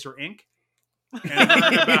Hellraiser Inc.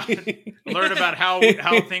 and learn about how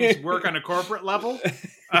things work on a corporate level.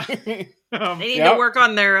 They need to work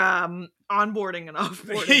on their onboarding and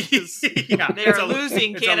offboarding. They're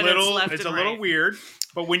losing candidates left It's and a little right. weird,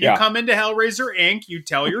 but when you come into Hellraiser Inc., you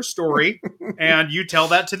tell your story, and you tell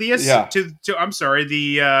that to the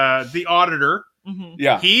the auditor. Mm-hmm.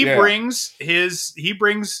 Yeah, he brings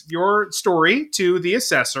your story to the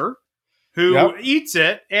assessor, who eats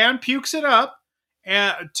it and pukes it up.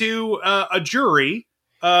 To a jury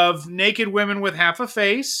of naked women with half a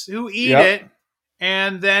face who eat it,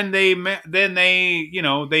 and then they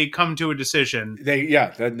come to a decision.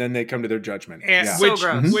 Then they come to their judgment. And so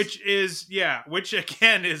gross. Which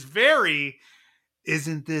again is very.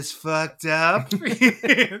 Isn't this fucked up?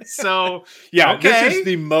 So this is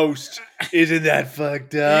the most. Isn't that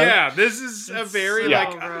fucked up? Yeah, this is a very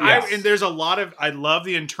and there's a lot of. I love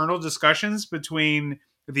the internal discussions between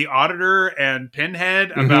the auditor and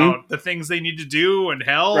Pinhead about the things they need to do in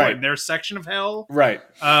hell and their section of hell. Right.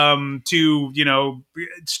 To,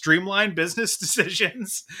 streamline business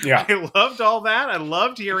decisions. Yeah. I loved all that. I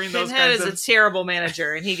loved hearing those kinds of... Pinhead is a terrible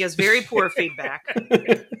manager and he gives very poor feedback.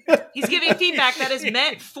 He's giving feedback that is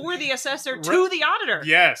meant for the assessor to the auditor.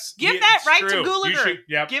 Yes. Give that right true. to Gulager.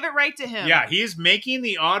 Yep. Give it right to him. Yeah, he's making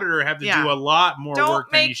the auditor have to do a lot more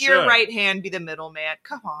work than he should. Don't make your right hand be the middleman.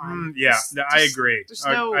 Come on. I agree.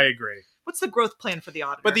 I agree. What's the growth plan for the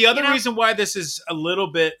auditor? But the other reason why this is a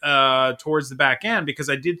little bit towards the back end, because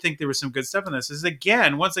I did think there was some good stuff in this, is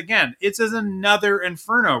once again, it's as another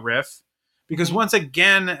Inferno riff. Because once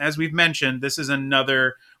again, as we've mentioned, this is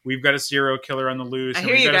another, we've got a serial killer on the loose. I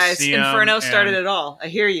hear you guys. Inferno started it all. I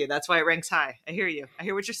hear you. That's why it ranks high. I hear you. I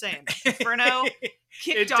hear what you're saying. Inferno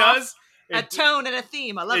kicked off a tone and a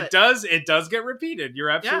theme. I love it. It does get repeated. You're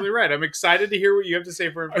absolutely right. I'm excited to hear what you have to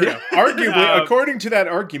say for Inferno. Arguably, according to that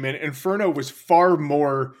argument, Inferno was far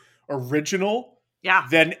more original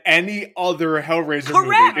than any other Hellraiser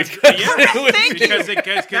movie. Thank you. Because it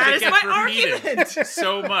gets repeated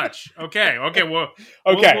so much. Okay. Well,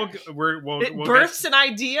 it births an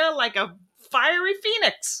idea like a fiery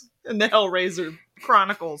phoenix in the Hellraiser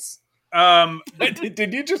Chronicles.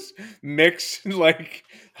 Did you just mix like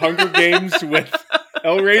Hunger Games with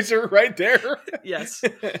Hellraiser right there? Yes.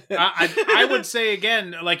 I would say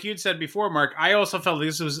again, like you'd said before, Mark, I also felt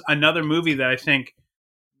this was another movie that I think,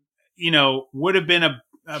 would have been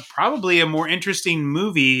probably a more interesting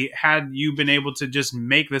movie had you been able to just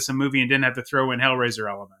make this a movie and didn't have to throw in Hellraiser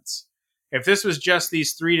elements. If this was just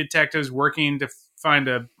these three detectives working to find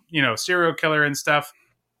a, serial killer and stuff,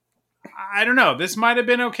 I don't know. This might have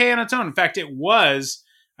been okay on its own. In fact, it was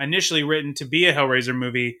initially written to be a Hellraiser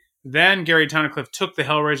movie. Then Gary Tunnicliffe took the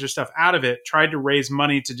Hellraiser stuff out of it, tried to raise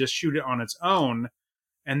money to just shoot it on its own.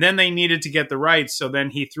 And then they needed to get the rights. So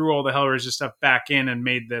then he threw all the Hellraiser stuff back in and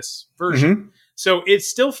made this version. Mm-hmm. So it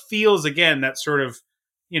still feels, again, that sort of,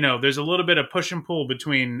 there's a little bit of push and pull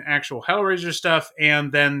between actual Hellraiser stuff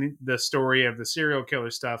and then the story of the serial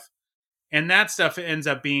killer stuff. And that stuff ends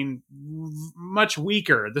up being much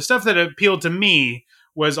weaker. The stuff that appealed to me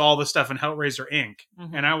was all the stuff in Hellraiser Inc.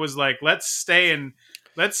 Mm-hmm. And I was like,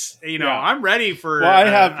 I'm ready for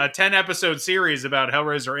a 10-episode series about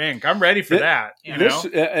Hellraiser Inc. I'm ready for that.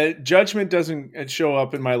 Judgment doesn't show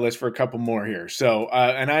up in my list for a couple more here. So,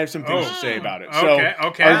 and I have some things to say about it.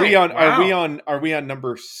 Okay. Are we on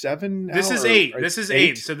number 7? This is 8. This is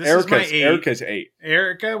 8. So this is my 8. Erica's 8.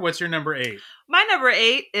 Erica, what's your number 8? My number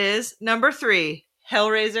 8 is number 3.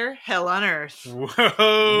 Hellraiser, Hell on Earth. Whoa.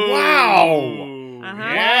 Wow. Uh-huh.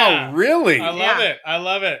 Wow, really? I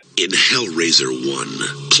love it. In Hellraiser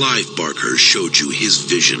 1, Clive Barker showed you his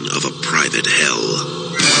vision of a private hell.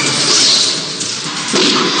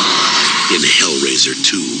 In Hellraiser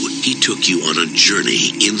 2, he took you on a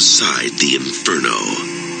journey inside the Inferno.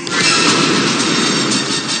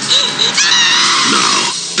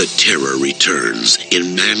 Now, the terror returns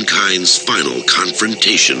in mankind's final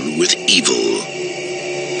confrontation with evil.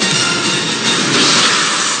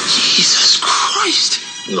 Jesus Christ!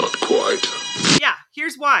 Not quite. Yeah,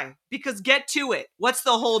 here's why. Because get to it. What's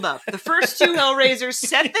the holdup? The first 2 Hellraisers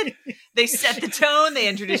set the tone. They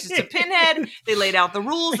introduced us to Pinhead. They laid out the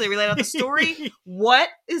rules. They laid out the story. What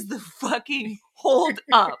is the fucking hold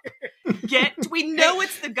up? We know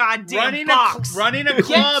it's the goddamn box. Running a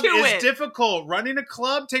club is difficult. Running a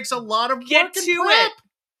club takes a lot of work and prep. It.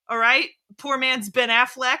 All right? Poor man's Ben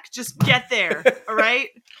Affleck. Just get there. All right?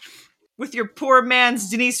 With your poor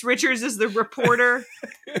man's Denise Richards as the reporter.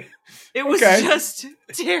 It was just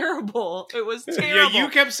terrible. It was terrible. Yeah, you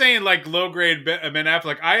kept saying like low grade Ben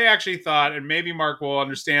Affleck. I actually thought, and maybe Mark will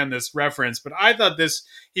understand this reference, but I thought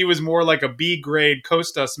he was more like a B grade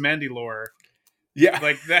Kostas Mandylor. Yeah.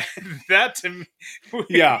 Like that to me.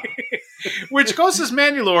 Yeah. Which Kostas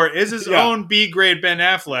Mandylor is his own B grade Ben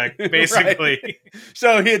Affleck, basically. Right.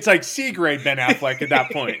 So it's like C grade Ben Affleck at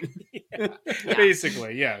that point. Yeah.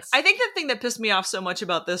 Basically, yes. I think the thing that pissed me off so much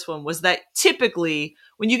about this one was that typically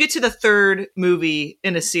when you get to the third movie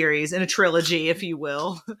in a series, in a trilogy, if you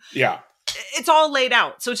will. Yeah. It's all laid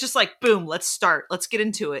out. So it's just like, boom, let's start. Let's get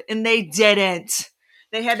into it. And they didn't.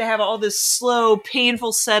 They had to have all this slow,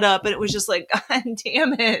 painful setup, and it was just like, God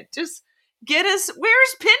damn it. Just get us,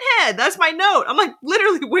 where's Pinhead? That's my note. I'm like,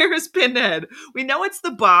 literally, where is Pinhead? We know it's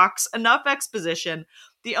the box, enough exposition.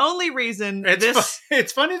 The only reason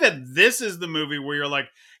it's funny that this is the movie where you're like,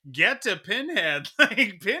 get to Pinhead.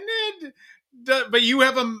 Like, Pinhead... But you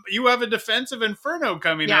have a defensive Inferno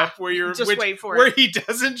coming up where where he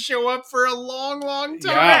doesn't show up for a long, long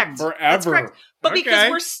time. Yeah, forever. But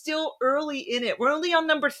because we're still early in it, we're only on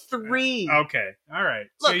number 3. Okay, all right.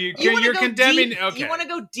 Look, so you're condemning. Deep, okay, you want to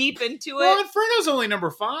go deep into it. Well, Inferno's only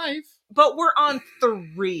number 5, but we're on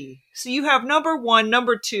 3. So you have number 1,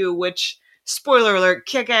 number 2, which spoiler alert,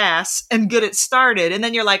 kick ass and get it started. And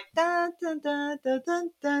then you're like, dun, dun, dun, dun, dun,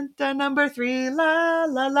 dun, dun, number 3, la,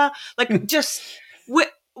 la, la. Like, just,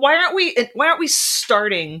 why aren't we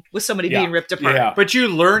starting with somebody being ripped apart? Yeah. But you're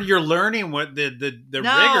learning what the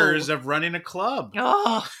rigors of running a club.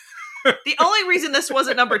 Oh, the only reason this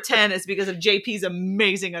wasn't number 10 is because of JP's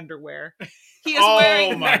amazing underwear. He is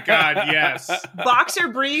wearing, oh my God, yes, boxer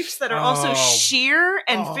briefs that are also sheer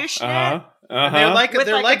and fishnet. They're like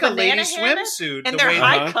a lady hammock, swimsuit, and they're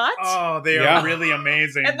high cut. Oh, they are really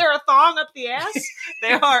amazing. And they're a thong up the ass.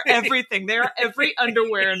 They are everything. They are every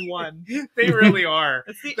underwear in one. They really are.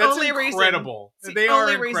 That's only incredible. Reason. They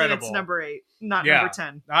are incredible. Reason it's number 8, not number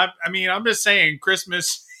 10. I mean, I'm just saying,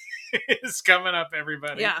 Christmas is coming up,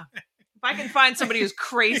 everybody. Yeah. If I can find somebody who's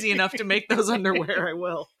crazy enough to make those underwear, I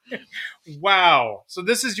will. Wow. So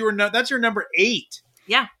this is that's your number 8.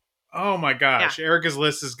 Yeah. Oh my gosh. Yeah. Erica's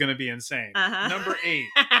list is going to be insane. Number 8.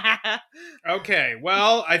 Okay.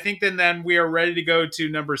 Well, I think then we are ready to go to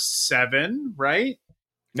number 7, right?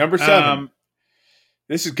 Number 7.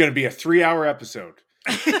 This is going to be a 3-hour episode.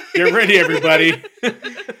 Get ready, everybody.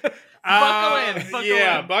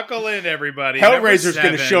 Buckle in, everybody. Hellraiser's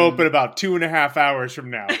going to show up in about 2.5 hours from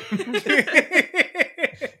now.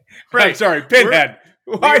 Right. I'm sorry, Pinhead.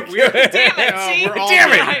 Damn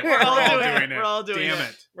it! We're all doing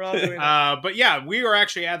it. But yeah, we are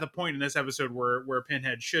actually at the point in this episode where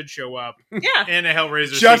Pinhead should show up. Yeah. In a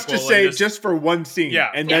Hellraiser just sequel. To say, just for one scene.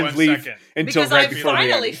 Yeah. And then leave until because right I before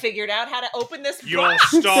finally figured out how to open this box. You're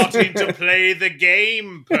starting to play the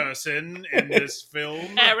game, person, in this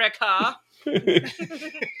film. Erica. God,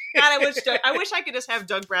 I wish I could just have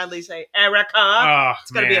Doug Bradley say Erica. Oh, it's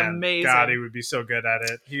gonna be amazing. God, he would be so good at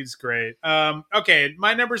it. He's great. Okay,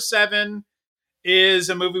 my number 7 is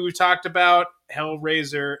a movie we talked about,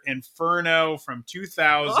 Hellraiser Inferno from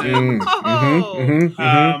 2000.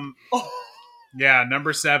 Yeah,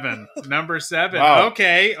 number 7. Number 7. Wow.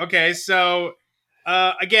 Okay. So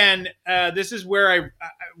again, this is where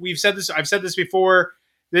I've said this before.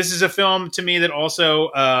 This is a film to me that also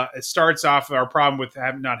it starts off our problem with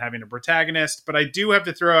not having a protagonist, but I do have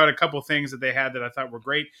to throw out a couple things that they had that I thought were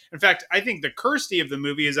great. In fact, I think the Kirsty of the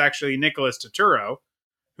movie is actually Nicholas Turturro,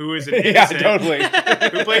 who is an innocent,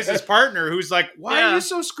 who plays his partner, who's like, "Why are you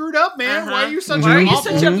so screwed up, man? Why are you such an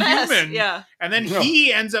awful human?" Yeah, and then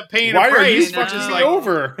he ends up paying a price. Why are you fucking like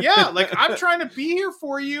over? Yeah, like I'm trying to be here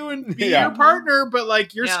for you and be your partner, but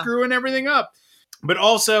like you're screwing everything up. But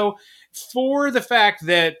also, for the fact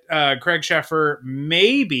that Craig Sheffer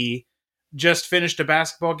maybe just finished a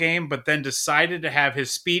basketball game, but then decided to have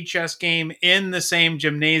his speed chess game in the same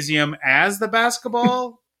gymnasium as the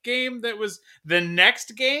basketball game that was the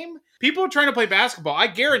next game. People are trying to play basketball. I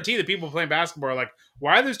guarantee that people playing basketball are like,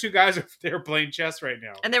 why are those two guys over there playing chess right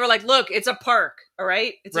now? And they were like, look, it's a park, all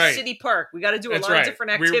right? It's a city park. We got to do a lot of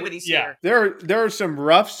different activities here. There are some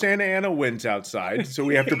rough Santa Ana winds outside, so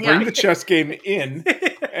we have to bring the chess game in.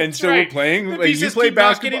 And so we're playing. The pieces you play keep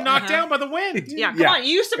basketball. Getting knocked down by the wind. Yeah, come on.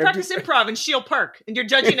 You used to practice improv in Shield Park, and you're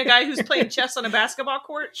judging a guy who's playing chess on a basketball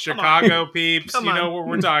court? Chicago peeps, you know what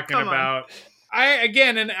we're talking about.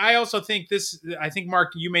 I also think I think,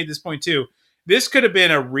 Mark, you made this point too. This could have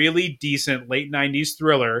been a really decent late 90s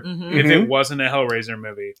thriller if it wasn't a Hellraiser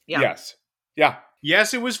movie. Yeah. Yes. Yeah.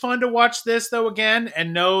 Yes, it was fun to watch this, though, again,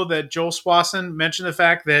 and know that Joel Swanson mentioned the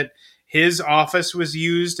fact that his office was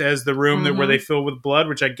used as the room where they fill with blood,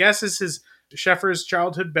 which I guess is his Sheffer's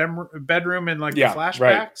childhood bedroom in like the flashbacks.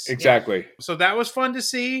 Right. Exactly. Yeah. So that was fun to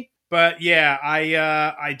see. But yeah,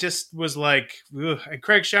 I just was like, ugh.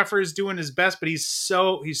 Craig Sheffer is doing his best, but he's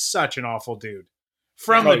such an awful dude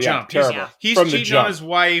from the jump. Terrible. He's from cheating on his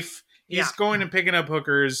wife. He's going and picking up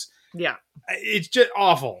hookers. Yeah, it's just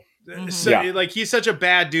awful. So, like, he's such a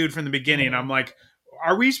bad dude from the beginning. I'm like,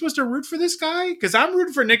 are we supposed to root for this guy? Because I'm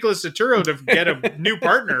rooting for Nicholas Turturro to get a new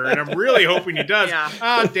partner, and I'm really hoping he does.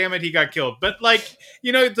 Ah, damn it, he got killed. But like,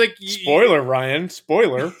 it's like spoiler, Ryan.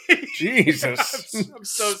 Spoiler. Jesus. I'm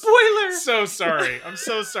so spoiler. So sorry. I'm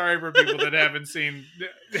so sorry for people that haven't seen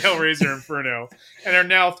Hellraiser Inferno and are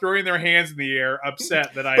now throwing their hands in the air,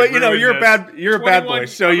 upset that I. But you're a bad boy,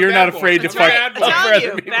 so you're not afraid to fight. I'm telling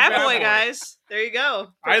you, bad boy, guys. There you go.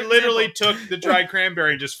 I literally took the dried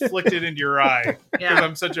cranberry and just flicked it into your eye because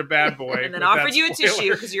I'm such a bad boy. And then offered you a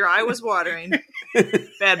tissue because your eye was watering.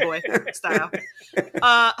 Bad boy style.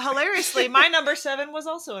 Hilariously, my number 7 was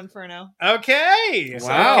also Inferno. Okay.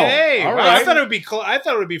 Wow. Okay. All right. right. I thought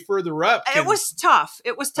it would be further up. It was tough.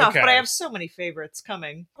 But I have so many favorites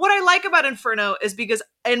coming. What I like about Inferno is because,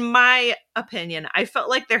 in my opinion, I felt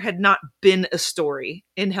like there had not been a story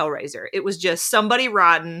in Hellraiser. It was just somebody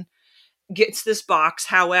rotten gets this box,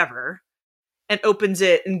 however, and opens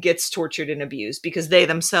it and gets tortured and abused because they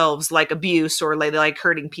themselves like abuse or they like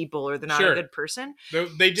hurting people or they're not a good person.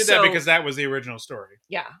 They did that because that was the original story.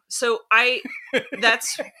 Yeah. So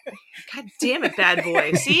that's, God damn it, Bad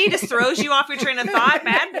Boy. See, just throws you off your train of thought,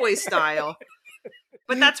 Bad Boy style.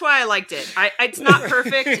 But that's why I liked it. It's not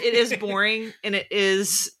perfect. It is boring. And it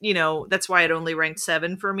is, that's why it only ranked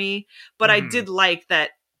 7 for me. But I did like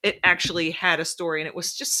that it actually had a story and it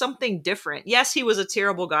was just something different. Yes, he was a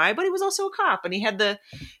terrible guy, but he was also a cop. And he had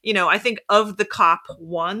I think of the cop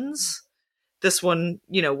ones, this one,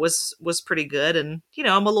 was pretty good. And,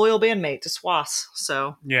 I'm a loyal bandmate to Swass.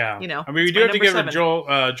 So, yeah. I mean, we do have to give Joel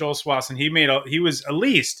Swass, and he was at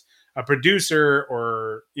least a producer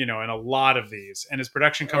or, in a lot of these. And his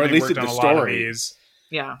production company worked on a lot of these.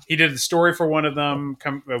 Yeah. He did the story for one of them,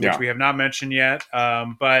 which we have not mentioned yet.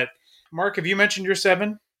 But Mark, have you mentioned your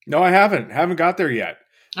 7? No, I haven't. Haven't got there yet.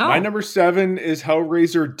 Oh. My number 7 is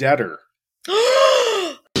Hellraiser Deader.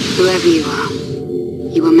 Whoever you are,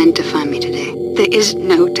 you were meant to find me today. There is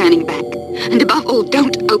no turning back. And above all,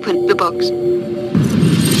 don't open the box.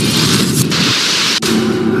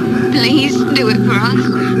 Please do it for us.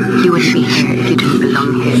 You wouldn't be here if you didn't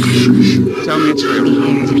belong here. Tell me it's real. You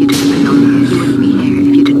wouldn't be here if you didn't belong here. You wouldn't be here if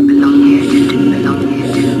you didn't belong here. If you didn't belong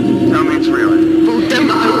here. Tell me it's real. Well, don't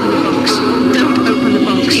open the box. Don't open the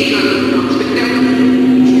box.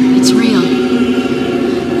 It's real.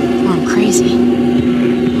 Or I'm crazy. Or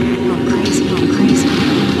I'm crazy. Or I'm crazy. Or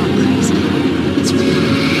I'm crazy. It's real.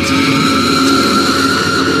 It's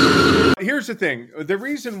real. Here's the thing. The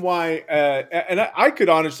reason why, and I could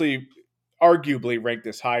honestly, arguably rank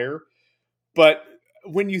this higher, but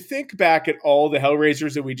when you think back at all the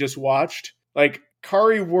Hellraisers that we just watched, like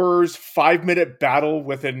Kari Wurr's 5-minute battle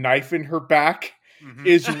with a knife in her back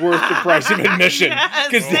is worth the price of admission.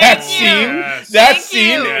 Because that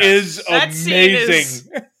scene is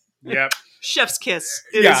amazing. Yep. Chef's kiss.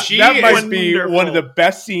 That might be one of the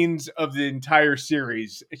best scenes of the entire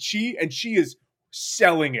series. She is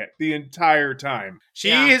selling it the entire time. She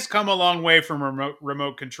has come a long way from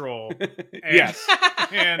remote control. Yes.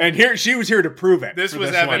 And here she was here to prove it. This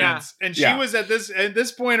was evidence. And she was at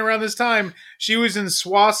this point around this time, she was in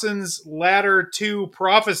Swasson's latter 2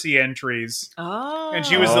 prophecy entries. Oh. And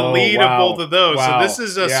she was the lead of both of those. Wow. So this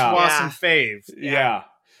is a Swasson fave. Yeah.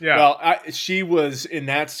 Well, she was in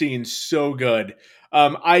that scene so good.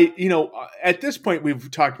 At this point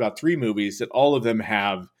we've talked about 3 movies that all of them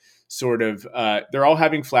have sort of, they're all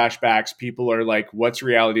having flashbacks. People are like, what's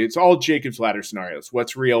reality? It's all Jacob's Ladder scenarios.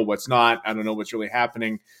 What's real? What's not? I don't know what's really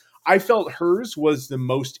happening. I felt hers was the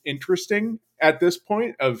most interesting at this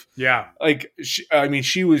point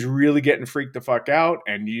she was really getting freaked the fuck out.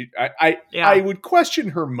 And I would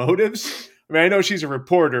question her motives. I mean, I know she's a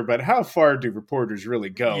reporter, but how far do reporters really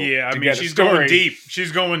go? Yeah, I mean, she's going deep.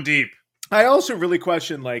 She's going deep. I also really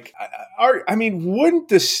question, wouldn't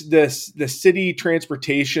the city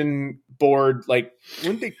transportation board,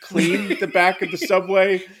 wouldn't they clean the back of the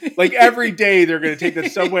subway? Like every day they're going to take the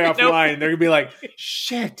subway offline. They're going to be like,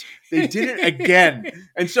 shit, they did it again.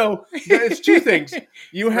 And so it's 2 things.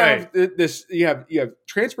 You have you have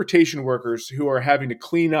transportation workers who are having to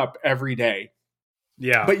clean up every day.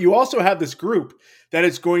 Yeah. But you also have this group that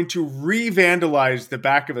is going to re-vandalize the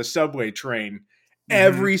back of a subway train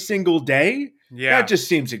every single day. Yeah, that just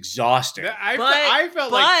seems exhausting. I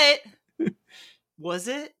felt was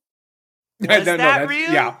it? Was that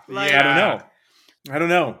real? Yeah. I don't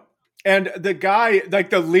know. And the guy,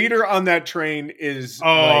 the leader on that train is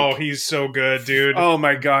he's so good, dude. Oh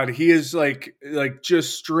my god, he is like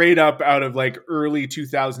just straight up out of early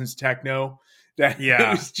 2000s techno. That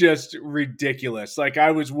was just ridiculous.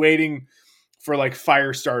 I was waiting for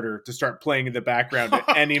Firestarter to start playing in the background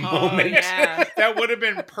at any moment. Yeah. That would have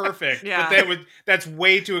been perfect. Yeah. But that's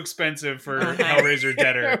way too expensive for Hellraiser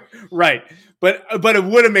Deader. Right. But it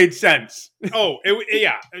would have made sense.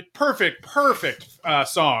 Perfect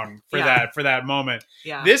song for that moment.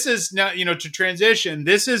 Yeah. This is now, to transition,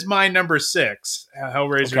 this is my number 6,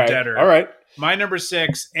 Hellraiser Deader. All right. My number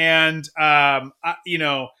 6, and I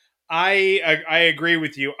agree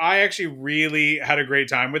with you. I actually really had a great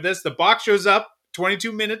time with this. The box shows up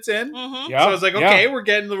 22 minutes in. Mm-hmm. Yeah, so I was like, okay, we're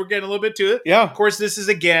getting a little bit to it. Yeah. Of course, this is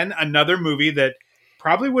again another movie that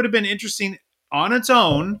probably would have been interesting on its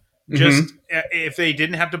own, just if they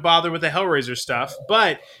didn't have to bother with the Hellraiser stuff.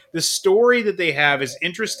 But the story that they have is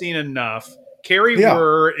interesting enough. Kari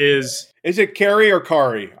Wurr is it Carrie or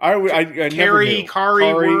Kari? I Kari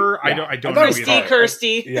Wurr. Yeah. I don't know.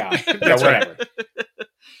 Kirsty. Yeah, whatever.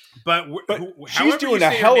 But she's doing a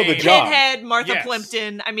hell of a job. Pinhead, Martha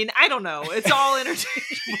Plimpton. I mean, I don't know. It's all interchangeable.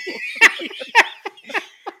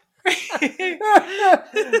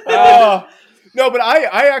 No, but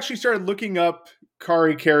I actually started looking up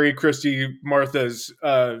Kari, Carrie, Christy, Martha's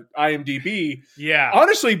IMDb. Yeah.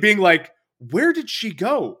 Honestly, being like, where did she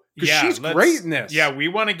go? Because she's great in this. Yeah,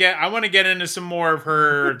 I want to get into some more of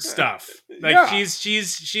her stuff. Like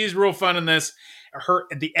she's real fun in this.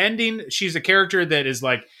 The ending, she's a character that is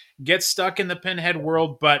like gets stuck in the Pinhead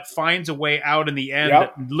world, but finds a way out in the end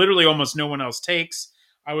that literally almost no one else takes.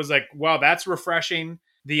 I was like, wow, that's refreshing.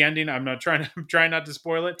 The ending, I'm trying not to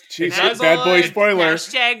spoil it. Bad boy spoiler.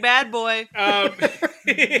 Hashtag bad boy.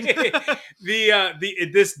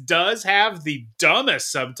 This does have the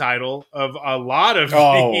dumbest subtitle of a lot of the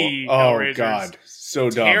Hellraisers. Oh God,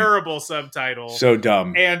 so dumb. Terrible subtitle. So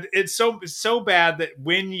dumb. And it's so bad that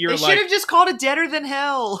when you're they should have just called it Deader Than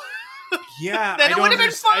Hell. Yeah, then it would have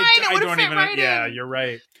been fine. It would have fit right in. Yeah, you're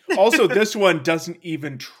right. Also, this one doesn't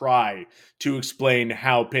even try to explain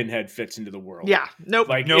how Pinhead fits into the world. Yeah, nope.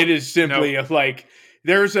 It is simply like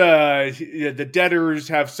there's the debtors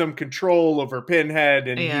have some control over Pinhead,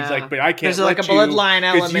 and he's like, but I can't. There's like a bloodline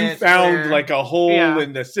element. You found like a hole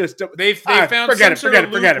in the system. They found some sort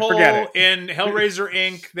of loophole in Hellraiser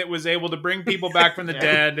Inc. that was able to bring people back from the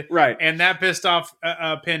dead, right? And that pissed off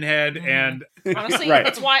Pinhead. And honestly,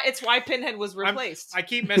 it's why Pinhead was replaced. I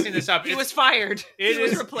keep messing this up. He was fired. He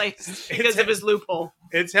was replaced because of his loophole.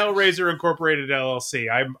 It's Hellraiser Incorporated LLC.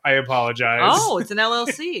 I apologize. Oh, it's an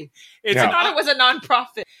LLC. I thought it was a nonprofit.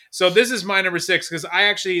 So this is my number 6 because I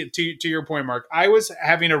actually, to your point, Mark, I was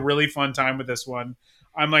having a really fun time with this one.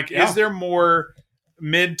 I'm like, is there more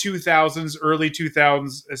mid 2000s, early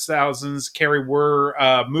 2000s Carrie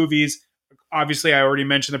Were movies? Obviously, I already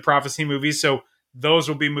mentioned the Prophecy movies, so those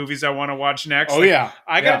will be movies I want to watch next. Oh yeah,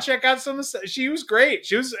 I gotta check out some of the stuff. She was great.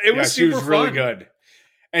 It was super she was fun. Really good.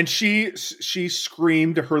 And she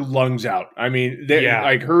screamed her lungs out. I mean,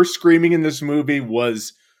 like her screaming in this movie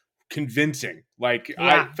was convincing. Like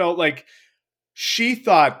I felt like she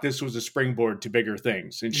thought this was a springboard to bigger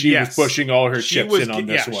things, and she was pushing all her chips in on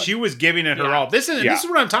this one. She was giving it her all. This is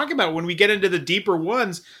what I'm talking about when we get into the deeper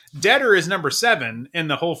ones. Deader is number 7 in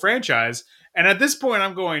the whole franchise, and at this point,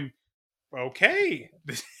 I'm going, okay.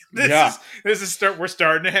 I'm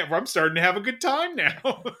starting to have a good time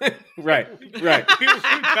now. right.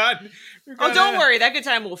 Don't worry, that good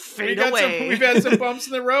time will fade away. We've had some bumps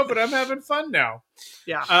in the road, but I'm having fun now.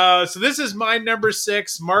 Yeah. So this is my number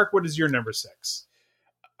 6. Mark, what is your number 6?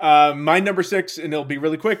 My number 6, and it'll be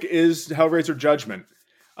really quick, is Hellraiser Judgment.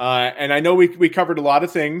 And I know we covered a lot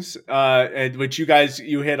of things, and which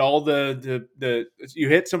you hit all you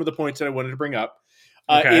hit some of the points that I wanted to bring up.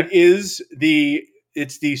 Okay.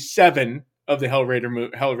 It's the 7 of the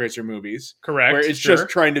Hellraiser movies. Correct. Where it's just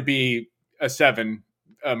trying to be a 7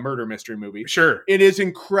 murder mystery movie. Sure. It is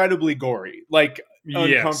incredibly gory. Like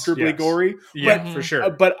uncomfortably gory. Yeah, for sure.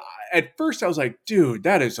 But at first I was like, dude,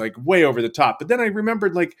 that is like way over the top. But then I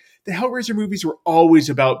remembered like the Hellraiser movies were always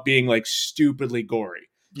about being like stupidly gory.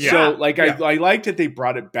 Yeah. So like I liked that they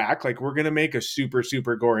brought it back. Like we're going to make a super,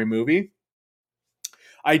 super gory movie.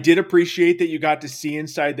 I did appreciate that you got to see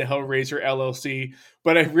inside the Hellraiser LLC,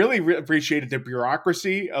 but I really appreciated the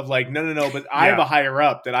bureaucracy of like, no, but I have a higher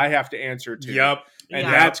up that I have to answer to. Yep. And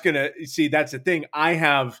that's the thing.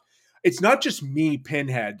 It's not just me,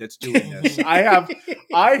 Pinhead, that's doing this. I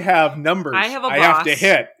have numbers I have have to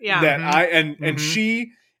hit. Yeah. That and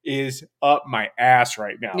she is up my ass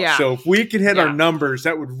right now. Yeah. So if we could hit our numbers,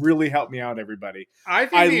 that would really help me out, everybody. I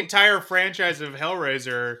think the entire franchise of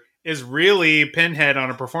Hellraiser is really Pinhead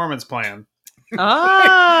on a performance plan. Oh,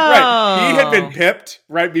 right. He had been pipped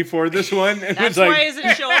right before this one. That's why he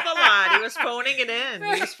doesn't show up a lot. He was phoning it in.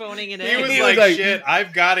 He was like, shit,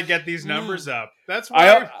 I've got to get these numbers up. That's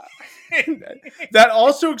why. That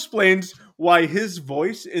also explains why his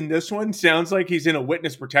voice in this one sounds like he's in a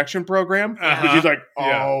witness protection program. Because he's like,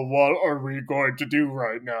 what are we going to do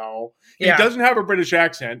right now? He doesn't have a British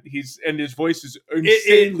accent. And his voice is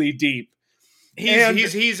insanely deep.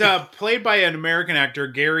 He's played by an American actor,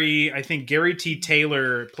 Gary T.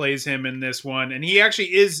 Taylor plays him in this one, and he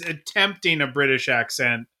actually is attempting a British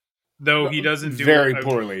accent, though he doesn't do very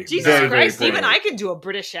poorly. Jesus very, Christ, very even I can do a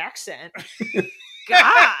British accent.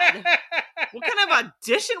 God, what kind of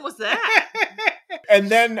audition was that? And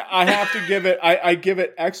then I have to give it, I give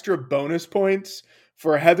it extra bonus points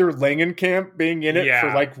for Heather Langenkamp being in it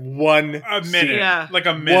for like 1 minute, like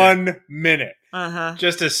a minute, 1 minute,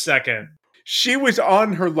 just a second. She was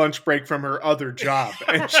on her lunch break from her other job,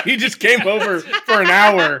 and she just came over for an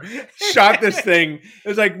hour, shot this thing. It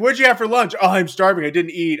was like, what'd you have for lunch? Oh, I'm starving. I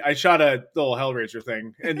didn't eat. I shot a little Hellraiser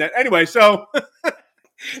thing. And then, anyway, so...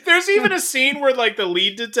 There's even a scene where like the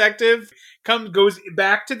lead detective goes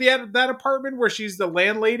back to that apartment where she's the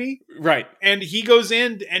landlady, right? And he goes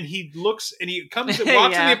in and he looks and he walks in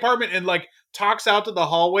the apartment and like talks out to the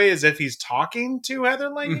hallway as if he's talking to Heather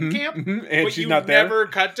Langenkamp, and but she's you not there. Never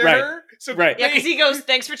cut to her. So right. Yeah, because he goes,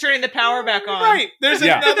 "Thanks for turning the power back on." Right. There's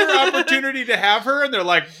another opportunity to have her, and they're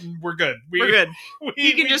like, "We're good. We're good."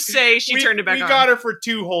 You can just say she turned it back on. We got her for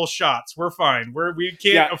 2 whole shots. We're fine. We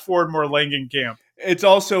can't afford more Langenkamp. It's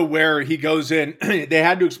also where he goes in. They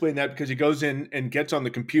had to explain that because he goes in and gets on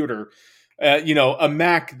the computer, a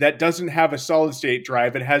Mac that doesn't have a solid state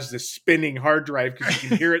drive. It has the spinning hard drive because you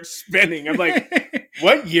can hear it spinning. I'm like,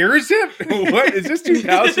 what year is it? What is this?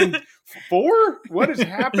 2004? What is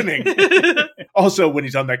happening? Also, when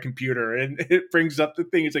he's on that computer and it brings up the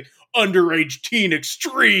thing, it's like underage teen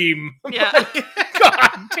extreme. Yeah.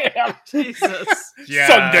 God damn. Jesus. Yeah.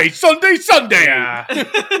 Sunday. Yeah.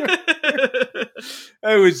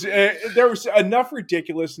 It was there was enough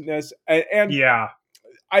ridiculousness, and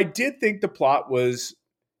I did think the plot was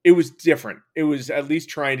different. It was at least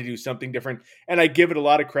trying to do something different, and I give it a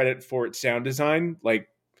lot of credit for its sound design. Like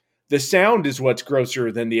the sound is what's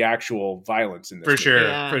grosser than the actual violence in this. For sure.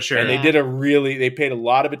 And they paid a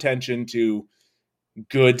lot of attention to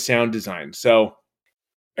good sound design. So,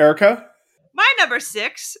 Erica, my number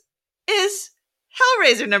 6 is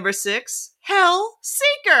Hellraiser number 6,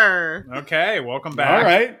 Hellseeker. Okay, welcome back. All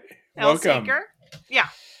right. Hellseeker. Welcome. Yeah.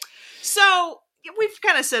 So we've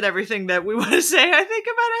kind of said everything that we want to say, I think,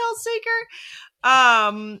 about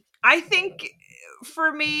Hellseeker. I think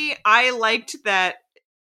for me, I liked that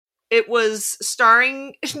it was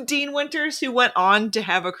starring Dean Winters, who went on to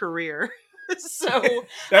have a career. So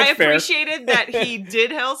I appreciated that he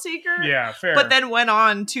did Hellseeker. Yeah, fair. But then went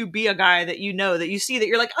on to be a guy that that you see that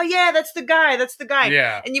you're like, oh yeah, that's the guy.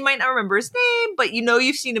 Yeah. And you might not remember his name, but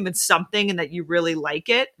you've seen him in something and that you really like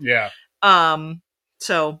it. Yeah.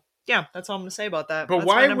 So yeah, that's all I'm gonna say about that. But that's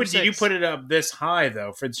why would you put it up this high though?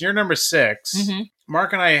 If it's your number 6,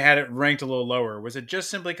 Mark and I had it ranked a little lower. Was it just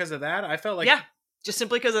simply because of that? I felt like just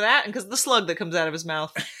simply because of that and because of the slug that comes out of his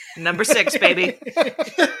mouth. Number 6, baby.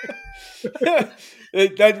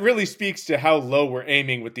 That really speaks to how low we're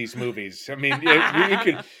aiming with these movies. I mean,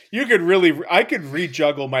 you could really, I could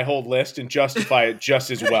rejuggle my whole list and justify it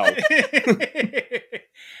just as well.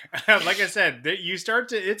 Like I said,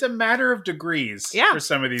 it's a matter of degrees for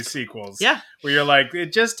some of these sequels. Yeah. Where you're like,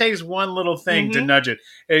 it just takes one little thing to nudge it.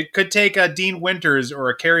 It could take a Dean Winters or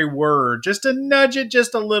a Carrie Wurr just to nudge it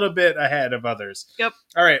just a little bit ahead of others. Yep.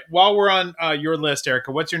 All right. While we're on your list,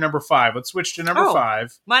 Erica, what's your number 5? Let's switch to number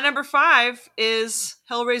 5. My number 5 is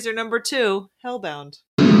Hellraiser number 2, Hellbound.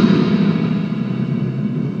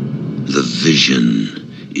 The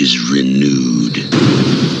vision is renewed.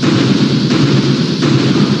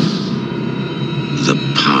 The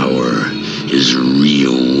power is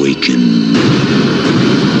reawakened.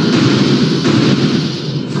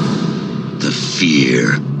 The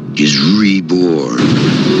fear is reborn.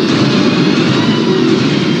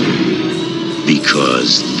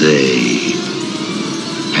 Because they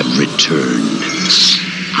have returned.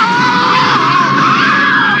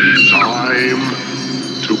 Time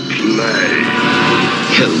to play.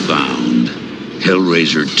 Hellbound,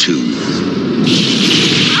 Hellraiser 2.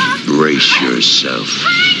 Brace yourself.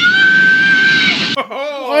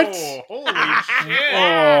 What? Holy shit.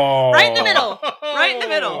 Right in the middle. Right in the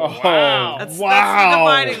middle. Wow. That's the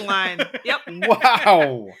dividing line. Yep.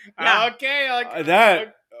 Wow. Yeah. Okay.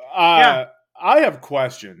 I have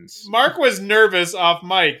questions. Mark was nervous off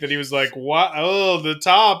mic that he was like, "What? Oh, the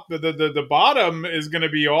top, the bottom is going to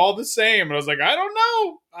be all the same." And I was like, "I don't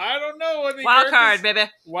know. I think wild card, baby.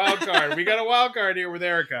 Wild card. We got a wild card here with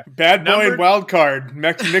Erica. Bad boy and wild card,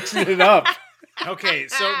 mixing it up." Okay,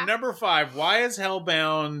 so number 5. Why is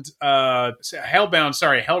Hellraiser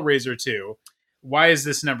 2? Why is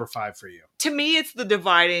this number 5 for you? To me, it's the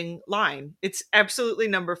dividing line. It's absolutely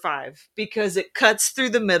number 5 because it cuts through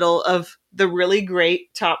the middle of the really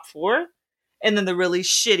great top 4 and then the really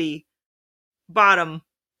shitty bottom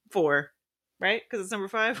 4, right? Because it's number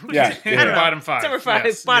 5? Yeah. I don't know. Bottom 5. It's number 5.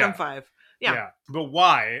 Yes. Bottom 5. Yeah. But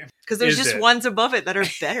why? Because there's just ones above it that are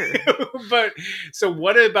better. But so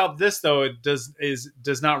what about this though? It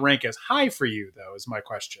does not rank as high for you though, is my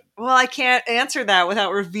question. Well, I can't answer that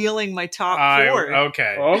without revealing my top 4.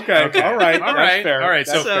 Okay. All right. That's fair. All right.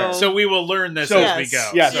 That's fair. So we will learn this as we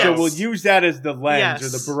go. Yeah. So we'll use that as the lens or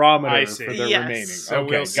the barometer for the remaining. So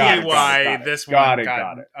we'll see got why it. this got one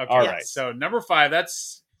got it. Okay. All right. So number 5,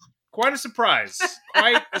 that's quite a surprise.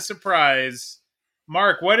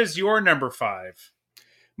 Mark, what is your number 5?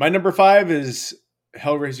 My number 5 is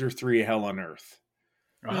Hellraiser 3: Hell on Earth.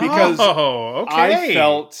 Because okay.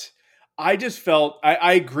 I just felt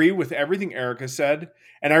I agree with everything Erica said,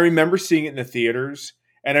 and I remember seeing it in the theaters,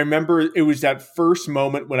 and I remember it was that first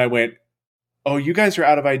moment when I went, "Oh, you guys are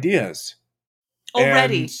out of ideas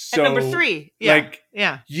already." So, at number 3,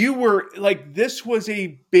 you were like, this was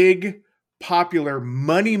a big, popular,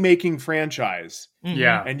 money-making franchise,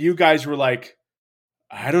 and you guys were like,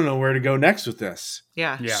 I don't know where to go next with this.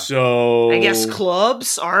 Yeah. So I guess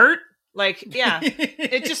clubs, art. Like,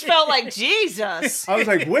 it just felt like Jesus. I was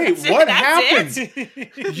like, wait, what happened?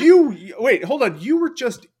 Wait, hold on. You were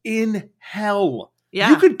just in hell. Yeah.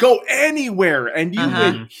 You could go anywhere and you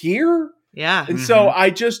went here? Yeah. And so I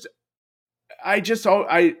don't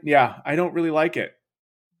really like it.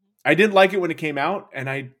 I didn't like it when it came out, and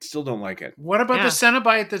I still don't like it. What about the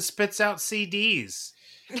Cenobite that spits out CDs?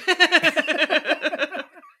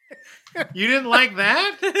 You didn't like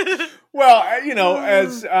that? Well,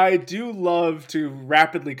 as I do love to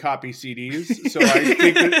rapidly copy CDs, so I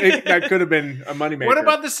think that could have been a moneymaker. What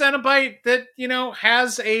about the Cenobite that,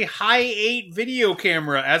 has a high 8 video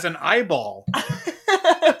camera as an eyeball?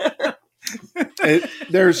 That's why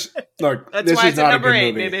it's a number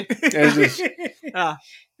 8, baby.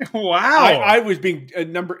 Wow. I was being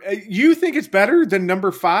you think it's better than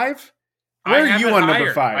number 5? Where are you on higher.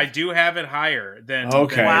 number 5? I do have it higher than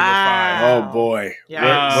okay. Than number 5. Oh boy.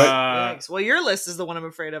 Yeah. Well, your list is the one I'm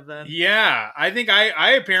afraid of then. Yeah. I think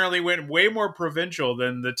I apparently went way more provincial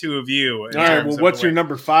than the two of you. All right. Well, what's your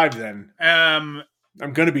number 5 then? I'm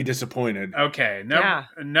going to be disappointed. Okay.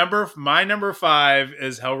 My number 5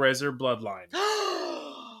 is Hellraiser Bloodline.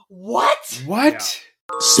 What? Yeah.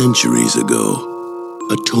 Centuries ago,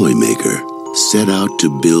 a toy maker set out to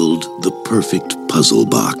build the perfect puzzle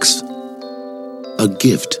box. A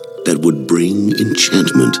gift that would bring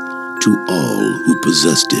enchantment to all who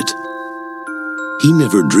possessed it. He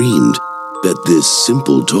never dreamed that this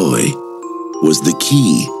simple toy was the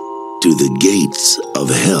key to the gates of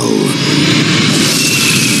hell.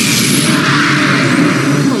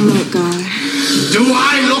 Oh my God. Do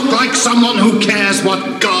I look like someone who cares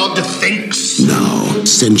what God thinks? Now,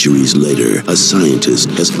 centuries later, a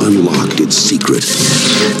scientist has unlocked its secret.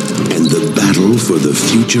 And the battle for the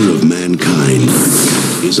future of mankind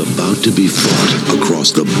is about to be fought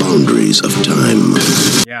across the boundaries of time.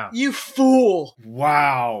 Yeah. You fool.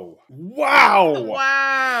 Wow.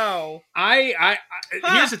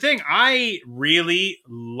 Here's the thing. I really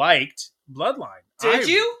liked Bloodline. Did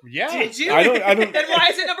you? Yeah. Did you? I don't. Then why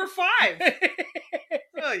is it number 5?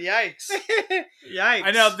 Oh, yikes. Yikes.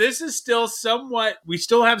 I know this is still we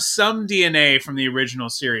still have some DNA from the original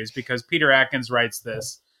series because Peter Atkins writes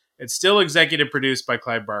this. It's still executive produced by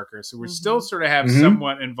Clive Barker. So we still sort of have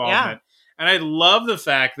somewhat involvement. Yeah. And I love the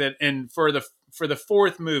fact that for the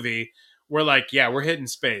 4th movie, we're like, we're hitting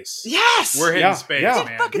space. Yes. We're hitting space,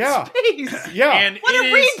 man. Fucking space. Yeah. And what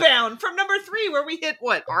a rebound from number 3 where we hit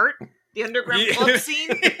what? Art? The underground club scene?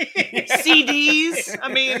 CDs?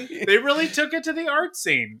 I mean, they really took it to the art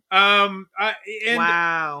scene.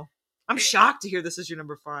 Wow. I'm shocked to hear this is your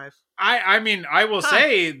number 5. I mean, I will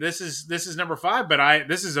say this is number 5, but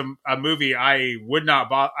this is a movie I would not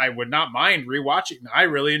mind rewatching. I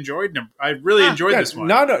really enjoyed this one.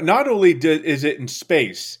 Not only is it in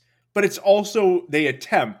space, but it's also they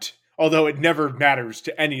attempt, although it never matters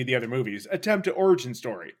to any of the other movies, attempt an origin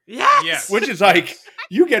story. Yes. Which is like,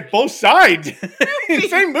 you get both sides in the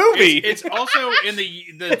same movie. It's also in the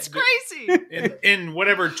it's crazy. In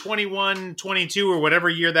whatever 21, 22 or whatever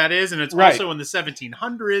year that is, and it's also in the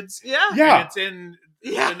 1700s. Yeah. And it's in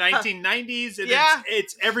the 1990s, and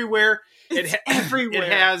it's everywhere. It's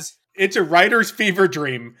everywhere. It's a writer's fever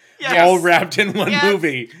dream, all wrapped in one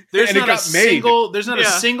movie. There's not a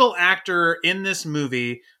single actor in this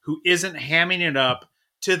movie who isn't hamming it up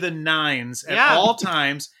to the nines at all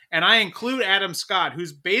times. And I include Adam Scott,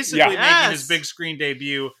 who's basically making his big screen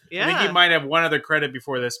debut. I think he might have one other credit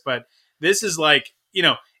before this, but this is like,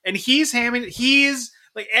 and he's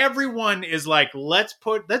like, everyone is like, let's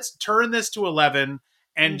turn this to 11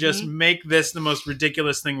 and just make this the most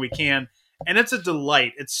ridiculous thing we can. And it's a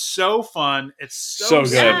delight. It's so fun. It's so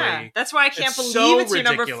good. Yeah. That's why I can't believe it's your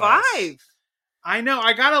number 5. I know.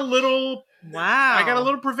 I got a little Wow. I got a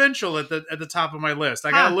little provincial at the top of my list.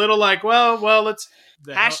 I got a little like, well, let's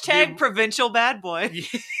provincial bad boy.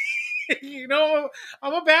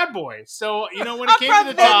 I'm a bad boy. So, when it came to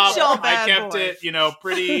the top, I kept it,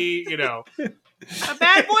 pretty, A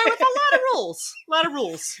bad boy with a lot of rules.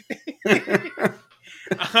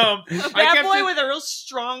 A bad boy with a real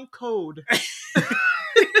strong code.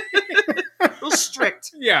 Real strict.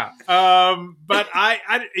 Yeah. But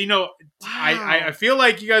I feel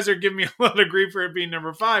like you guys are giving me a lot of grief for it being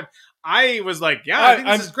number 5. I was like, I think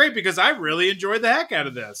this is great because I really enjoyed the heck out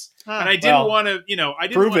of I didn't want to, I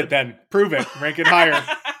didn't prove it then. Prove it. Rank it higher.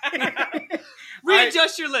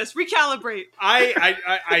 Readjust your list. Recalibrate.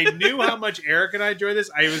 I knew how much Eric and I enjoyed this.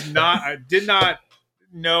 I did not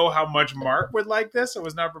know how much Mark would like this. I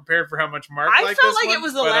was not prepared for how much Mark liked this. I felt like it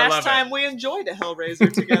was the last time we enjoyed a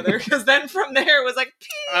Hellraiser together, because then from there it was like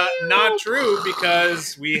not true,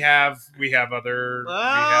 because we have other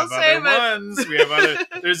ones.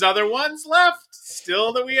 There's other ones left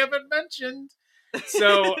still that we haven't mentioned.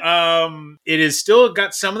 So it is still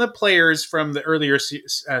got some of the players from the earlier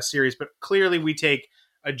series, but clearly we take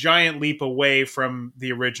a giant leap away from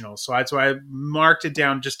the original. So that's why I marked it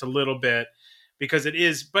down just a little bit. Because it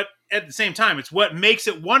is, but at the same time, it's what makes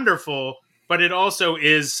it wonderful, but it also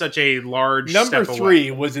is such a large Number step 3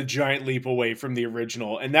 away. was a giant leap away from the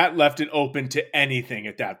original, and that left it open to anything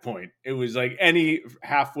at that point. It was like any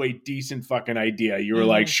halfway decent fucking idea. You were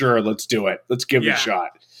like, sure, let's do it. Let's give it a shot.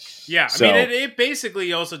 Yeah, so, I mean, it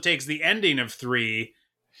basically also takes the ending of 3,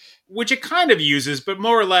 which it kind of uses, but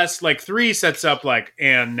more or less, like 3 sets up like,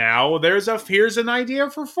 and now here's an idea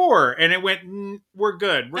for 4, and it went, we're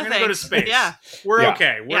good. We're gonna go to space. Yeah, we're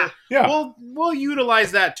okay. We'll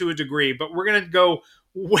utilize that to a degree, but we're gonna go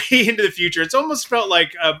way into the future. It's almost felt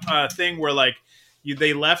like a thing where like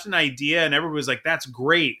they left an idea and everybody was like, "That's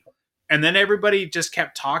great." And then everybody just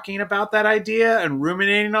kept talking about that idea and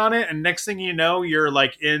ruminating on it. And next thing you know, you're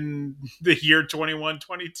like in the year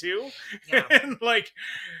 2122. Yeah. And like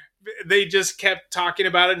they just kept talking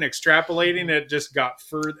about it and extrapolating. It just got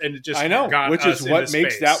further, and it just which is what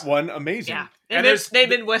makes that one amazing. Yeah, and they've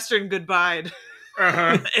been Western goodbye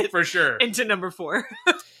for sure into number 4.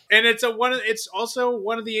 And it's also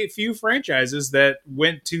one of the few franchises that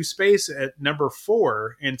went to space at number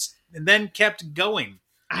 4 and then kept going.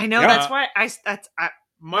 I know, that's why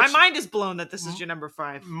my mind is blown that this is your number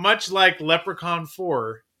 5. Much like Leprechaun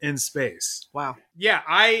 4 in space. Wow. Yeah,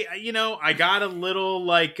 I got a little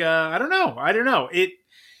like I don't know. It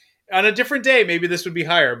on a different day maybe this would be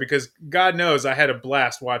higher, because God knows I had a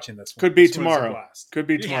blast watching this one. Could be tomorrow.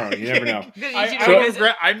 You never know.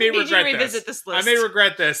 I may regret this. I may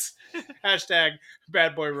regret this. Hashtag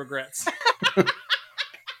bad boy regrets.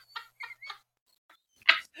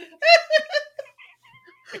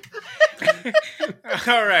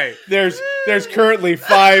 All right. There's currently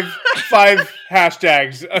five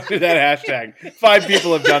hashtags under that hashtag. 5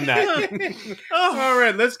 people have done that. All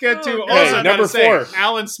right, let's get to also number 4.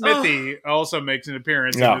 Alan Smithy also makes an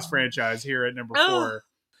appearance in this franchise here at number 4.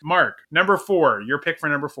 Mark, number 4. Your pick for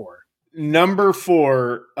number 4. Number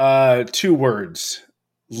 4, 2 words.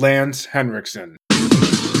 Lance Henriksen.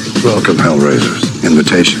 Welcome, Hellraisers.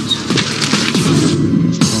 Invitations.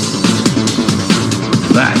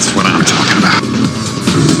 That's what I'm talking about.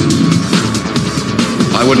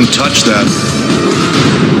 I wouldn't touch that.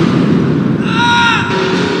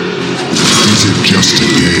 Is it just a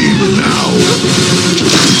game now?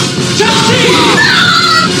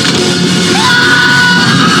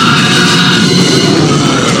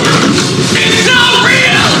 It's not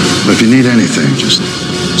real! If you need anything, just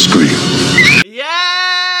scream.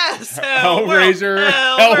 Yes! Hellraiser,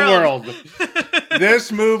 Hellworld.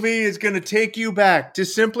 This movie is going to take you back to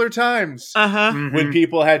simpler times. When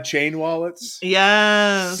people had chain wallets.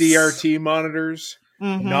 Yes. CRT monitors.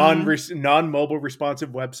 Non-mobile responsive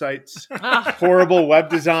websites. Horrible web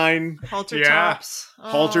design. Halter tops.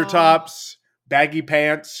 Halter tops. Baggy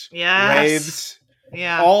pants. Raves.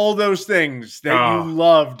 Yeah. All those things that you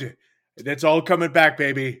loved. That's all coming back,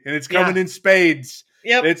 baby. And it's coming in spades.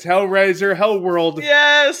 Yep. It's Hellraiser, Hellworld.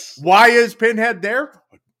 Yes. Why is Pinhead there?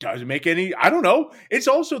 Doesn't make any... I don't know. It's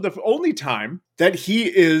also the only time that he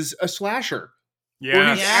is a slasher. Yeah.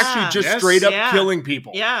 Where he's actually just straight up killing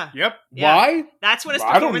people. Yeah. Yep. Why? That's when his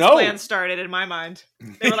performance plan started in my mind.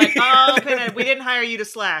 They were like, oh, Pinhead, we didn't hire you to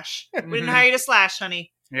slash. We didn't hire you to slash,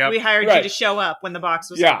 honey. Yep. We hired you to show up when the box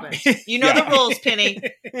was open. You know the rules, Penny.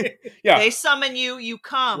 They summon you, you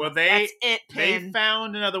come. Well, that's it, Pin. They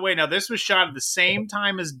found another way. Now, this was shot at the same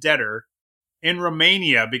time as Deader in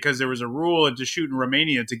Romania, because there was a rule to shoot in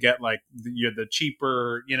Romania to get like the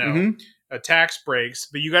cheaper, tax breaks.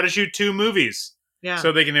 But you got to shoot 2 movies. Yeah.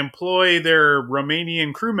 So they can employ their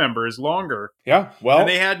Romanian crew members longer. Yeah, well, and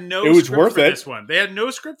they had no it was script worth for it. this one. They had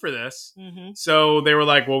no script for this. So they were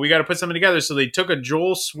like, well, we got to put something together. So they took a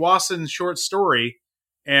Joel Swasson short story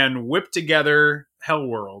and whipped together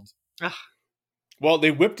Hellworld. Well,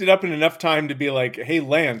 they whipped it up in enough time to be like, hey,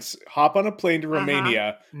 Lance, hop on a plane to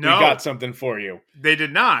Romania. No. We got something for you. They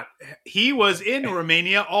did not. He was in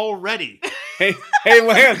Romania already. Hey,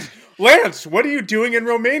 Lance, what are you doing in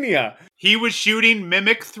Romania? He was shooting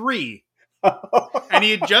Mimic 3. And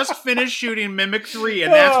he had just finished shooting Mimic 3,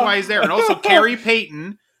 and that's why he's there. And also Carrie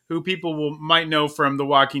Payton, who people might know from The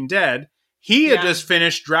Walking Dead, he had just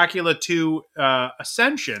finished Dracula 2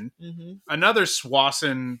 Ascension, another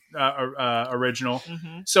Swanson original.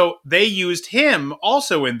 So they used him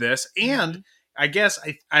also in this, and I guess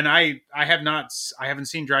I haven't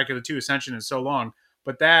seen Dracula 2 Ascension in so long,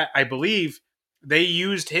 but that I believe they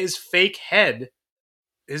used his fake head,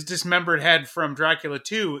 his dismembered head from Dracula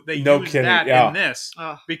 2. They used that in this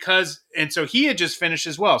because, and so he had just finished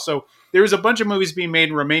as well. So there was a bunch of movies being made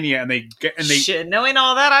in Romania, and they shit. Knowing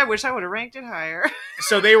all that, I wish I would have ranked it higher.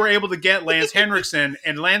 So they were able to get Lance Henriksen,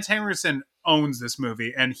 and Lance Henriksen owns this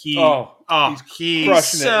movie, and he's so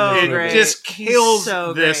great. Just kills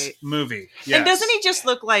this movie. Yes. And doesn't he just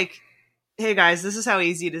look like, hey guys, this is how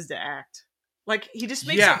easy it is to act? Like, he just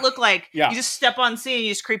makes it look like you just step on scene, you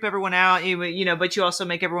just creep everyone out, you know, but you also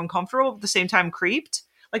make everyone comfortable at the same time creeped.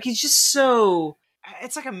 Like, he's just so...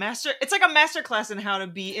 It's like a master class in how to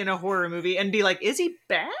be in a horror movie and be like, is he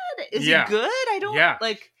bad? Is he good? I don't...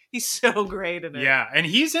 Like, he's so great in it. Yeah, and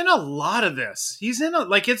he's in a lot of this. He's in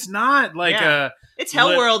it's not like it's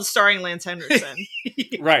Hellworld starring Lance Henriksen.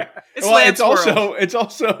 Right. It's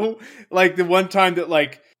also like the one time that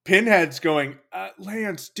like Pinhead's going,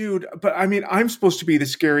 Lance, dude, but I mean, I'm supposed to be the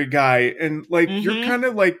scary guy, and like you're kind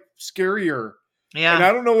of like scarier. Yeah. And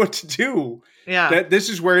I don't know what to do. Yeah. That this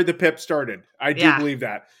is where the pip started. I do believe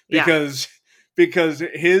that. Because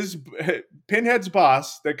his Pinhead's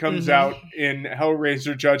boss that comes out in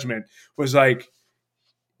Hellraiser Judgment was like,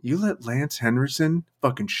 you let Lance Henriksen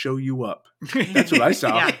fucking show you up. That's what I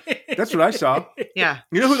saw. That's what I saw. Yeah.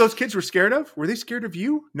 You know who those kids were scared of? Were they scared of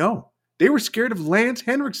you? No. They were scared of Lance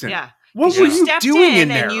Henriksen. Yeah. What were you doing in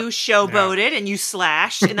there? And you showboated and you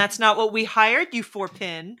slashed, and that's not what we hired you for,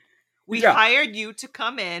 Pin. We hired you to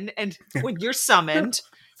come in, and when you're summoned,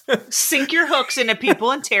 sink your hooks into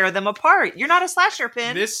people and tear them apart. You're not a slasher,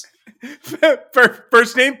 Pin. This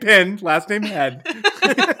first name Pin, last name Head.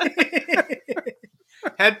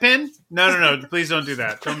 Head Pin? No. Please don't do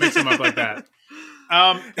that. Don't mix them up like that.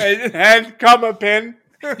 Head, comma, Pin.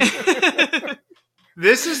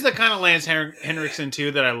 This is the kind of Lance Henriksen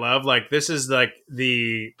too that I love. Like, this is like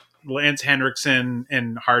the Lance Henriksen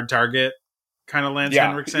in Hard Target kind of Lance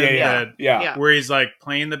Henriksen. Where he's like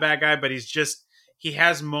playing the bad guy, but he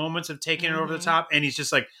has moments of taking it over the top, and he's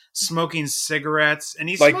just like smoking cigarettes, and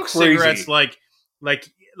he like smokes crazy. Cigarettes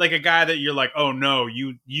like a guy that you're like, oh no,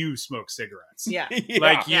 you smoke cigarettes. Yeah.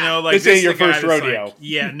 Like, you know, like this ain't your first rodeo.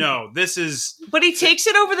 Like, no, this is. But he takes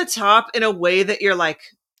it over the top in a way that you're like,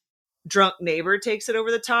 drunk neighbor takes it over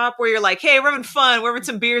the top, where you're like, hey, we're having fun, we're having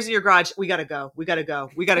some beers in your garage, we gotta go.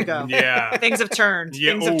 Yeah, things have turned.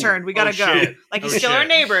 We gotta go. Shit. Like, he's still our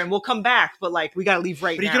neighbor, and we'll come back, but like, we gotta leave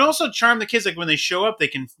right now. But you can also charm the kids. Like, when they show up,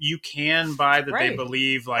 you can buy that they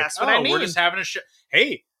believe, like, that's what I mean. We're just having a shot.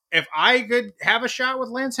 Hey, if I could have a shot with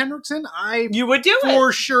Lance Henriksen, you would do it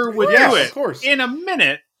for sure. Would do it, of course, in a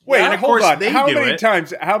minute. Wait, and of hold course on. They how do many it.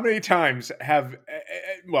 times have?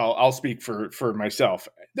 Well, I'll speak for myself.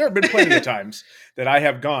 There have been plenty of times that I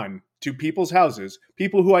have gone to people's houses,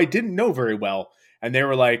 people who I didn't know very well, and they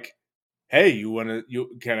were like, "Hey,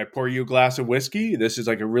 can I pour you a glass of whiskey? This is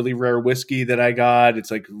like a really rare whiskey that I got. It's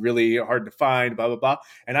like really hard to find, blah blah blah."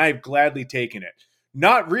 And I've gladly taken it,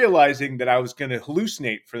 not realizing that I was going to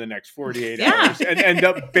hallucinate for the next 48 hours and end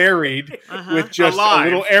up buried with just a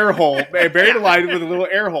little air hole, buried alive with a little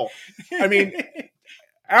air hole. I mean,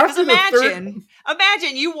 after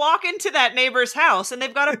imagine you walk into that neighbor's house and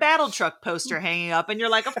they've got a battle truck poster hanging up, and you're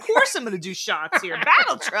like, of course I'm going to do shots here.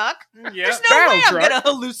 Battle truck? Yeah, there's no way I'm going to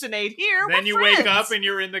hallucinate here. Then you friends. wake up and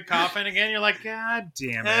you're in the coffin again. You're like, God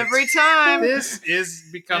damn it. Every time. This is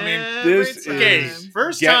becoming... Okay,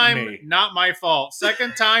 first time, not my fault.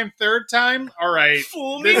 Second time, third time, all right.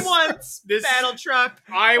 Fool me once, battle truck.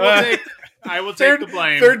 I will take the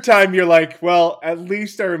blame. Third time, you're like, well, at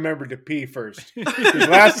least I remembered to pee first.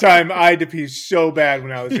 Last time, I had to pee so bad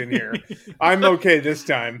when I was in here. I'm okay this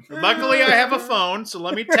time. Luckily, I have a phone, so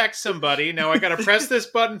let me text somebody. Now, I got to press this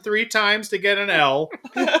button 3 times to get an L.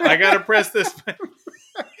 I got to press this button.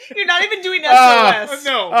 You're not even doing SOS.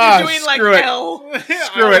 No. You're doing like L.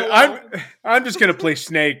 Screw it. I'm just going to play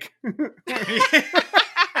Snake.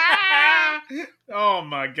 Oh,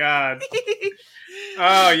 my God.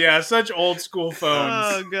 Oh, yeah. Such old school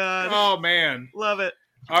phones. Oh, God. Oh, man. Love it.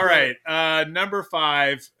 All right. Number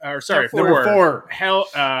 5. Sorry. Number 4.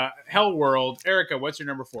 Hell World. Erica, what's your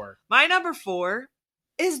number 4? My number 4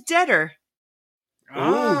 is Deader.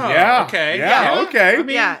 Oh, yeah. Okay. Yeah. Okay. I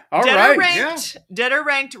mean, all Deader right. Deader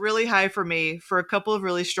ranked really high for me for a couple of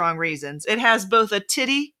really strong reasons. It has both a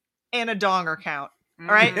titty and a donger count. All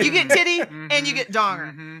right, you get titty and you get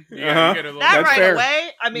donger. Yeah, you get a little That bit. right fair. away.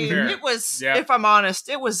 I mean, Fair. it was. Yeah. If I'm honest,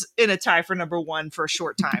 it was in a tie for number one for a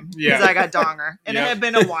short time because Yeah. I got donger, and Yep. it had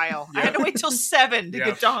been a while. I Yep. had to wait till 7 to Yep.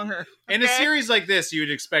 get donger. In a okay? series like this, you would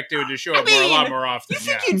expect it would just show I up a lot mean, more often. You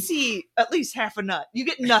think Yeah. you'd see at least half a nut? You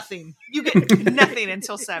get nothing. You get nothing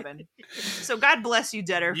until 7. So God bless you,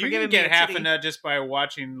 Deader, for You giving can me get a half titty. a nut just by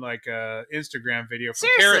watching like a Instagram video from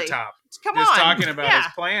Seriously. Carrot Top. Come just on. talking about Yeah.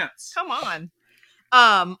 his plants. Come on.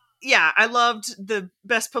 Yeah, I loved the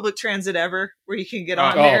best public transit ever, where you can get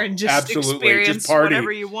on there and just absolutely. experience Just party.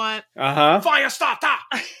 whatever you want. Fire starter!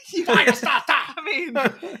 Fire starter! I mean,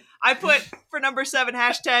 I put for number 7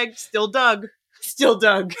 hashtag still Doug. Still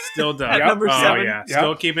Doug. Still Doug. At number 7. Yeah.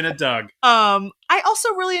 Still keeping it Doug. I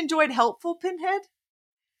also really enjoyed Helpful Pinhead.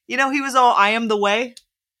 You know, he was all, I am the way.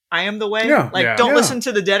 I am the way. Yeah. Like, Yeah. don't Yeah. listen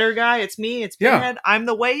to the Deader guy. It's me. It's Yeah. Pinhead. I'm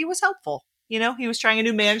the way. He was helpful. You know, he was trying a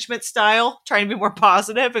new management style, trying to be more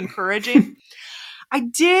positive, encouraging. I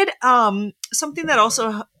did something that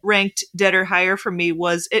also ranked Deader higher for me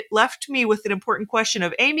was it left me with an important question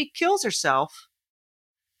of Amy kills herself.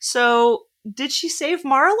 So did she save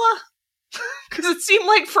Marla? Because it seemed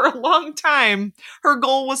like for a long time her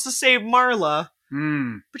goal was to save Marla.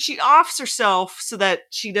 But she offs herself so that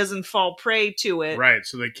she doesn't fall prey to it. Right,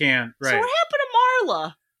 so they can't. Right. So what happened to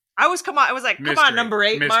Marla? I was like, come Mystery. on, number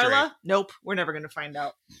 8, Mystery. Marla. Nope, we're never gonna find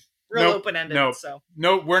out. Real Nope. open ended. Nope. So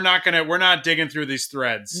No, we're not digging through these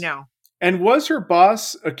threads. no. And was her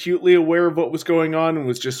boss acutely aware of what was going on and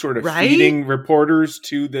was just sort of Right? feeding reporters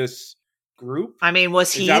to this group? I mean, was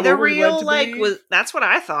Is he that the what we're led real to like? believe? That's what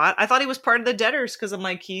I thought. I thought he was part of the Deaders because I'm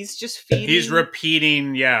like, he's just feeding. He's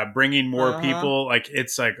repeating, bringing more people. Like,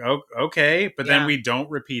 it's like, oh, okay, but then Yeah. we don't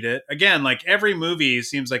repeat it. Again, like every movie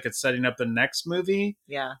seems like it's setting up the next movie.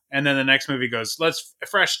 Yeah, And then the next movie goes,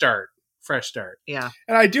 fresh start. yeah,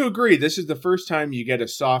 And I do agree. This is the first time you get a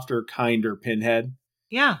softer, kinder Pinhead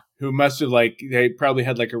yeah. who must have they probably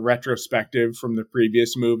had like a retrospective from the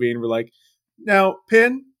previous movie and were like, now,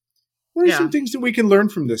 Pin, what are Yeah. some things that we can learn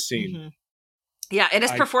from this scene? Mhm. Yeah, in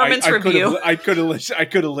his I- performance I review. I could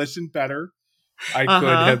have listened better. I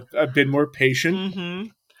could have been more patient. Mm-hmm.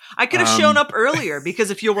 I could have shown up earlier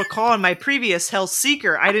because if you'll recall in my previous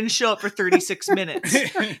Hellseeker, I didn't show up for 36 minutes.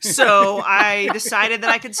 So I decided that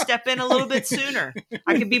I could step in a little bit sooner.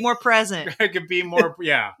 I could be more present. I could be more,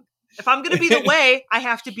 yeah. If I'm going to be the way, I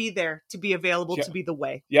have to be there to be available to be the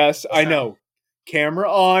way. Yes, I know. Camera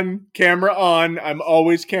on. I'm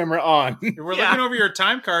always camera on. We're looking over your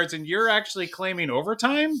time cards, and you're actually claiming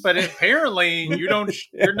overtime, but apparently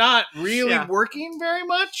you're not really working very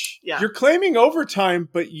much. Yeah. You're claiming overtime,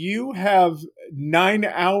 but you have 9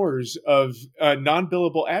 hours of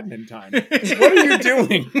non-billable admin time. What are you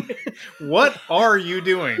doing? What are you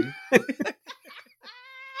doing?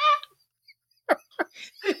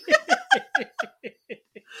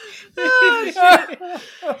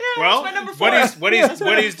 Well, what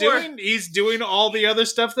he's doing, he's doing all the other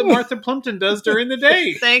stuff that Martha Plimpton does during the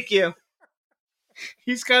day. Thank you.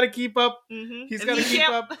 He's got to keep up. Mm-hmm. He's got to keep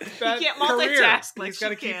up that he can't career. multitask like He's got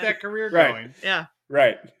to she keep can. that career Right. going. Yeah.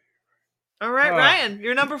 Right. All right, Ryan,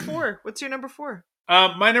 you're number 4. What's your number 4?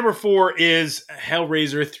 My number 4 is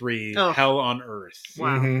Hellraiser 3, Oh. Hell on Earth.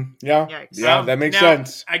 Wow. Mm-hmm. Yeah. Yikes. Yeah, that makes Now,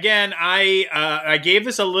 sense. Again, I gave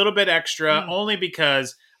this a little bit extra only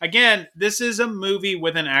because, again, this is a movie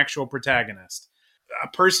with an actual protagonist. A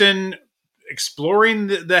person exploring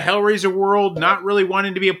the Hellraiser world, not really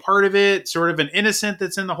wanting to be a part of it, sort of an innocent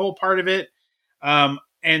that's in the whole part of it.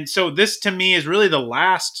 And so this, to me, is really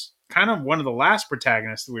kind of one of the last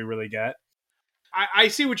protagonists that we really get. I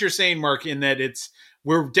see what you're saying, Mark, in that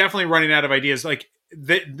we're definitely running out of ideas. Like,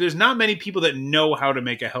 there's not many people that know how to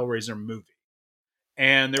make a Hellraiser movie.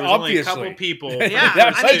 And there was only a couple people. Yeah,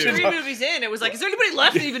 That's I mean, such 3 movies in, it was like, is there anybody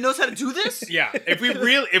left that even knows how to do this? Yeah, if we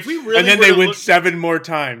really, And then they went 7 more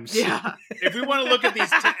times. Yeah. If we want to look at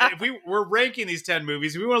these, we're ranking these 10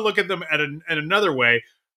 movies, we want to look at them at another way.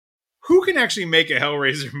 Who can actually make a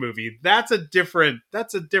Hellraiser movie? That's a different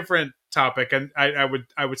topic, and I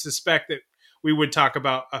would suspect that we would talk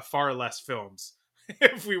about far less films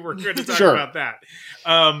if we were going to talk about that.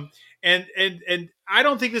 And I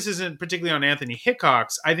don't think this isn't particularly on Anthony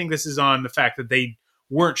Hickox. I think this is on the fact that they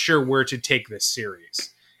weren't sure where to take this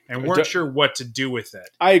series and weren't sure what to do with it.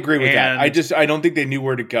 I agree with that. I don't think they knew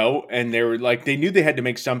where to go, and they were like, they knew they had to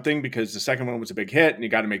make something because the second one was a big hit, and you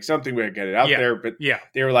got to make something. We had to get it out there, but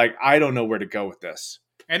they were like, I don't know where to go with this.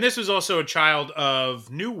 And this was also a child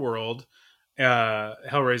of New World,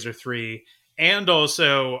 Hellraiser 3, and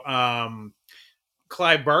also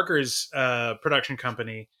Clive Barker's production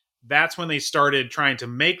company. That's when they started trying to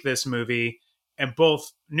make this movie. and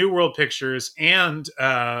both New World Pictures and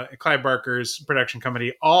Clive Barker's production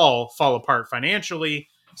company all fall apart financially,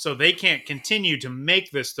 so they can't continue to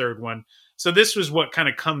make this third one. So this was what kind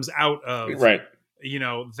of comes out of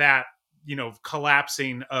that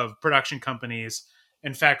collapsing of production companies.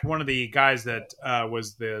 In fact, one of the guys that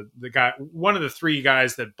was one of the three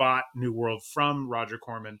guys that bought New World from Roger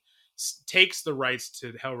Corman takes the rights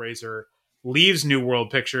to Hellraiser, leaves New World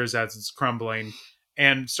Pictures as it's crumbling,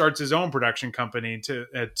 and starts his own production company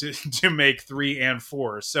to make 3 and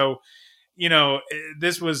 4. So,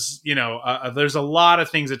 this was, there's a lot of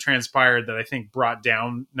things that transpired that I think brought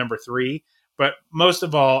down number 3. But most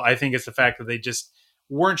of all, I think it's the fact that they just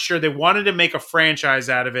weren't sure. They wanted to make a franchise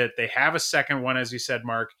out of it. They have a second one, as you said,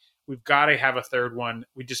 Mark. We've got to have a third one.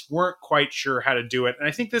 We just weren't quite sure how to do it. And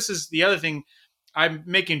I think this is the other thing. I'm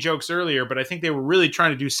making jokes earlier, but I think they were really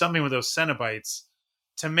trying to do something with those Cenobites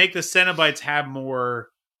to make the Cenobites have more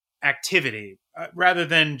activity rather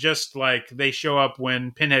than just like they show up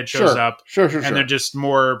when Pinhead shows up and they're just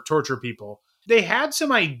more torture people. They had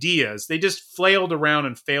some ideas. They just flailed around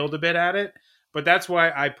and failed a bit at it. But that's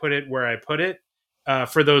why I put it where I put it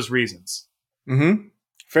for those reasons. Mm-hmm.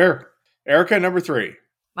 Fair. Erica, number 3.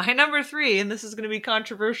 My number 3, and this is going to be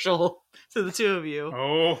controversial to the two of you.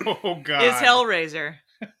 Oh, God. Is Hellraiser.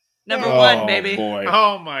 Number 1, baby. Boy.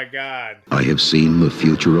 Oh, my God. I have seen the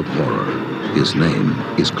future of horror. His name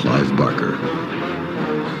is Clive Barker.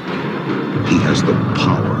 He has the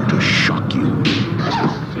power to shock you,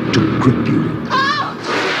 to grip you,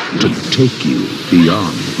 to take you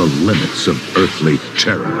beyond the limits of earthly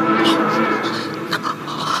terror.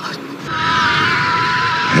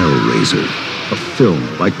 Hellraiser, a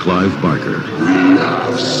film by Clive Barker. We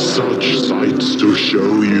have such sights to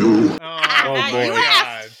show you. Oh, boy.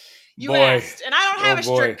 You asked, and I don't have a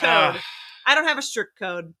strict code. I don't have a strict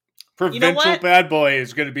code. Provincial bad boy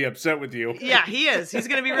is going to be upset with you. Yeah, he is. He's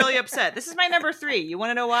going to be really upset. This is my number 3. You want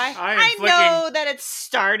to know why? I know that it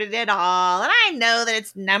started it all, and I know that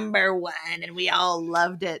it's number 1, and we all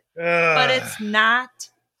loved it. But it's not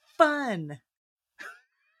fun.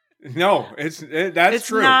 No, that's true.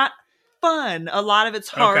 It's not fun. A lot of it's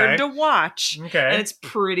hard to watch. Okay. And it's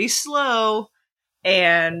pretty slow.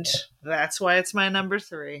 And that's why it's my number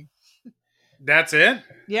 3. That's it?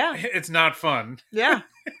 Yeah. It's not fun. Yeah.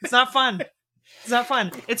 It's not fun. It's not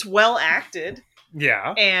fun. It's well acted.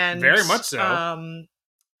 Yeah. And very much so.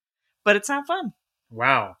 But it's not fun.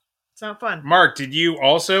 Wow. It's not fun. Mark, did you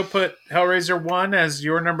also put Hellraiser 1 as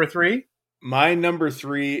your number 3? My number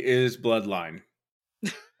 3 is Bloodline.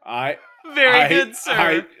 Very good,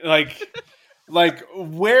 sir. Like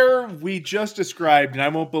where we just described, and I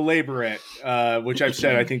won't belabor it, which I've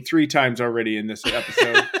said I think 3 times already in this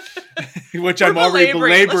episode, which I'm already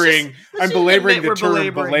belaboring. I'm belaboring the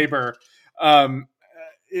term belabor.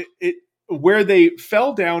 Where they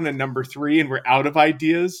fell down in number 3 and were out of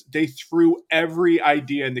ideas, they threw every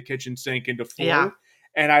idea in the kitchen sink into 4,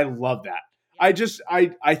 and I love that. I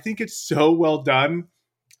think it's so well done,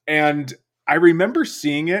 and I remember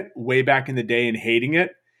seeing it way back in the day and hating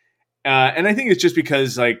it. And I think it's just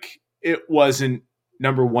because like it wasn't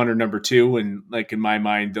number 1 or number 2. And like in my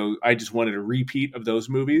mind, though, I just wanted a repeat of those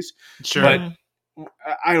movies. Sure. But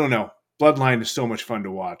I don't know. Bloodline is so much fun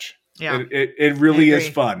to watch. Yeah. It really is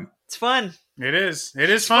fun. It's fun. It is. It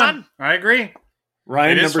is fun. I agree.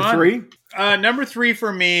 Ryan, number 3? Number 3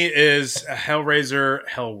 for me is Hellraiser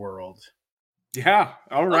Hellworld. Yeah.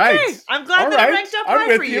 All right. Okay. I'm glad that it ranked up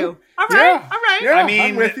high for you. All right. Yeah. All right. Yeah, I mean,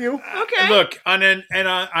 I'm with you. Okay. Look, on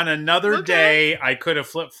another day, I could have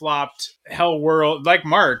flip-flopped Hellworld, like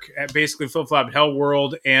Mark, basically flip-flopped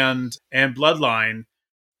Hellworld and Bloodline.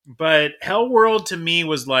 But Hellworld to me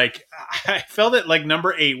was like, I felt it like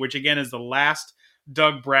number 8, which again is the last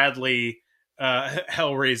Doug Bradley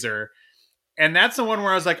Hellraiser. And that's the one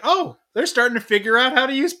where I was like, oh, they're starting to figure out how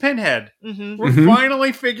to use Pinhead. Mm-hmm. We're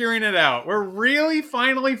finally figuring it out. We're really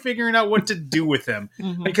finally figuring out what to do with him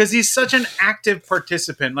because he's such an active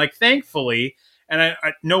participant. Like, thankfully, and I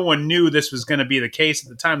no one knew this was going to be the case at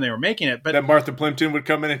the time they were making it. But that Martha Plimpton would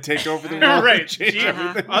come in and take over the world. Right.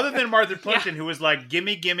 Other than Martha Plimpton, who was like,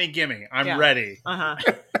 gimme, gimme, gimme. I'm ready.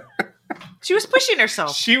 She was pushing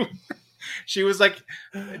herself. She was like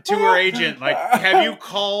to her agent, like, have you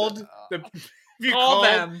called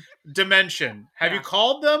them Dimension? Have you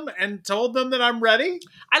called them and told them that I'm ready?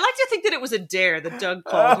 I like to think that it was a dare that Doug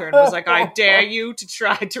called her and was like, I dare you to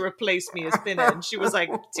try to replace me as Pinhead. And she was like,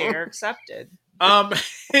 dare accepted. And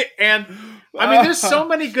I mean, there's so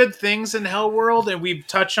many good things in Hellworld, and we've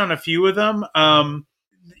touched on a few of them.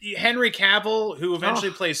 Henry Cavill, who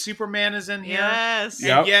eventually plays Superman, is in here. Yes.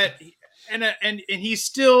 And yet, and he's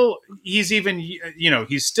still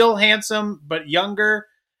he's still handsome but younger,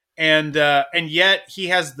 and yet he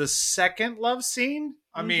has the second love scene.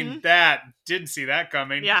 I mean, that didn't see that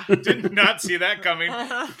coming. Yeah. Did not see that coming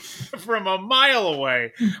from a mile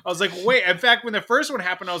away. I was like, wait. In fact, when the first one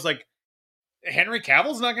happened, I was like, Henry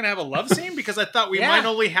Cavill's not going to have a love scene, because I thought we might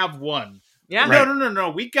only have one. Yeah. No.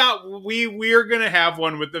 We're going to have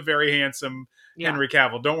one with the very handsome Henry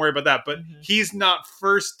Cavill. Don't worry about that. But he's not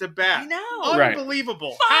first to bat. I know.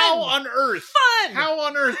 Unbelievable. Fun. How on earth? Fun. How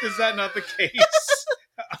on earth is that not the case?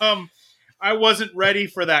 I wasn't ready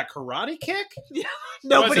for that karate kick. Yeah.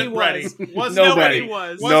 Nobody was. Nobody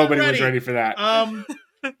was ready for that.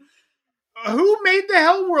 Who made the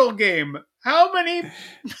Hellworld game? How many?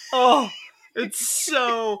 Oh, it's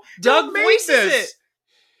so Doug voices it.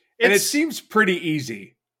 And it seems pretty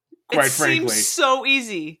easy, quite frankly. It seems so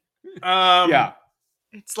easy. Yeah.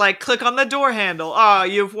 It's like, click on the door handle. Oh,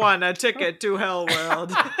 you've won a ticket to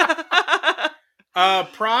Hellworld.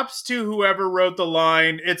 Props to whoever wrote the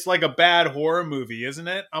line. It's like a bad horror movie, isn't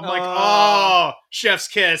it? I'm like, oh, chef's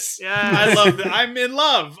kiss. Yeah, I love that. I'm in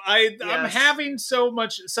love. I'm having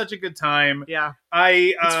such a good time. Yeah,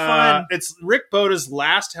 it's fun. It's Rick Boda's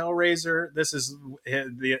last Hellraiser. This is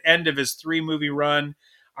the end of his 3-movie run.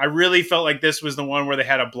 I really felt like this was the one where they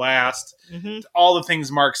had a blast. All the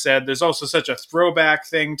things Mark said. There's also such a throwback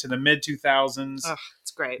thing to the mid 2000s. Oh,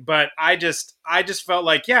 it's great. But I just felt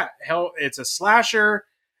like, it's a slasher.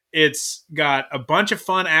 It's got a bunch of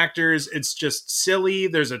fun actors. It's just silly.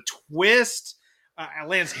 There's a twist.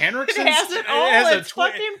 Lance Henriksen has a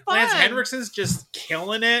fucking fun. Lance Henriksen's just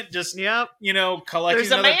killing it. Just collecting.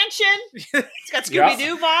 There's a mansion. It's got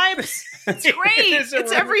Scooby-Doo vibes. It's great.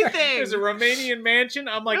 It's everything. There's a Romanian mansion.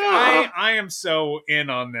 I'm like, I am so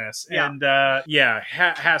in on this. Yeah. And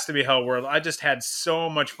has to be Hellworld. I just had so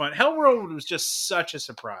much fun. Hellworld was just such a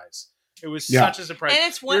surprise. It was such a surprise.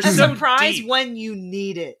 And it's a surprise when you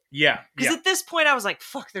need it. Yeah. Because at this point I was like,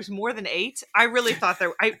 fuck, there's more than 8? I really thought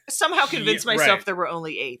I somehow convinced myself there were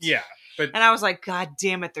only 8. Yeah. And I was like, God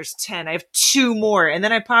damn it, there's 10. I have 2 more. And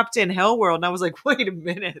then I popped in Hellworld and I was like, wait a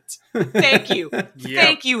minute. Thank you.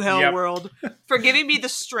 Thank you, Hellworld, for giving me the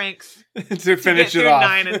strength to finish it off.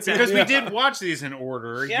 9 and 10. Because we did watch these in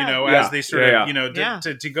order, as they sort of,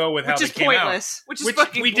 to go with how they came out. Which is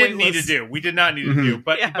fucking we didn't need to do. We did not need to do.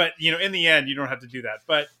 But in the end, you don't have to do that.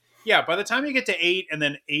 But yeah, by the time you get to 8 and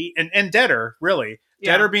then 8 and Deader, really.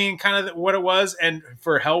 Yeah. Deader being kind of what it was, and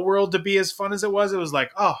for Hellworld to be as fun as it was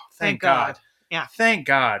like, oh, thank God. Yeah. Thank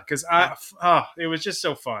God. Because it was just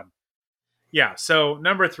so fun. Yeah. So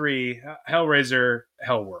number 3, Hellraiser,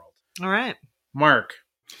 Hellworld. All right. Mark.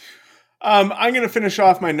 I'm going to finish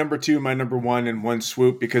off my number 2, my number 1 in one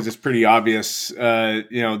swoop because it's pretty obvious.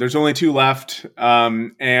 There's only 2 left.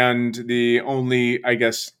 And the only, I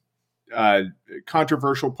guess,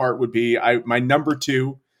 controversial part would be my number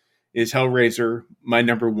 2 is Hellraiser. My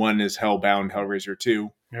number 1 is Hellbound, Hellraiser 2.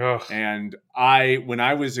 Ugh. And when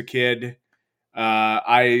I was a kid,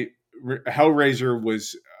 Hellraiser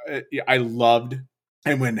was, I loved.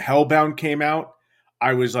 And when Hellbound came out,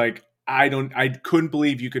 I was like, I couldn't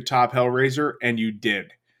believe you could top Hellraiser, and you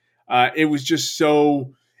did. It was just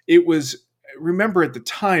remember at the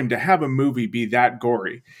time to have a movie be that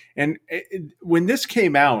gory. And when this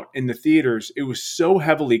came out in the theaters, it was so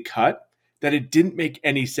heavily cut that it didn't make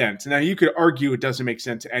any sense. Now you could argue it doesn't make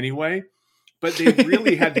sense anyway, but they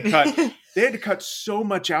really had to cut. They had to cut so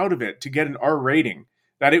much out of it to get an R rating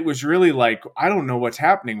that it was really like, I don't know what's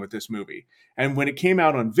happening with this movie. And when it came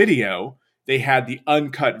out on video, they had the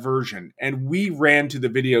uncut version, and we ran to the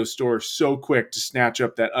video store so quick to snatch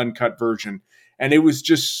up that uncut version. And it was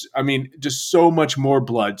just so much more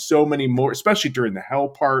blood, so many more, especially during the hell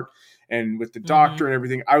part and with the doctor and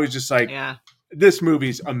everything. I was just like, this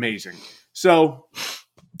movie's amazing. So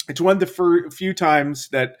it's one of the few times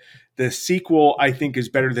that the sequel I think is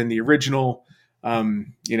better than the original.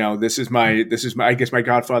 This is my I guess my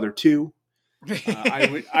Godfather 2.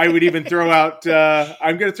 I would even throw out.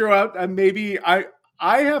 I'm going to throw out maybe I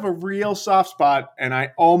have a real soft spot, and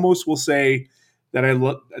I almost will say that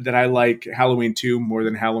I like Halloween 2 more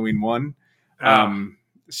than Halloween 1.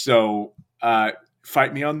 So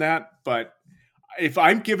fight me on that, but. If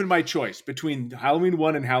I'm given my choice between Halloween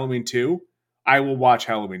 1 and Halloween 2, I will watch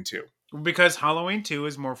Halloween 2. Because Halloween 2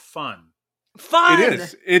 is more fun. It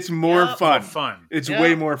is. It's more fun. It's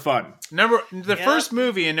way more fun. The first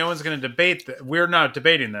movie, and no one's going to debate that. We're not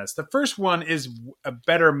debating this. The first one is a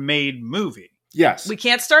better made movie. Yes. We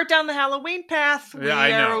can't start down the Halloween path.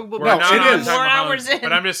 I know. We're not it is. more hours in.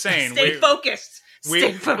 But I'm just saying. Stay focused.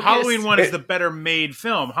 Halloween 1 is the better made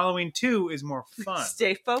film. Halloween 2 is more fun.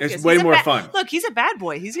 Stay focused. It's way more fun. Look, he's a bad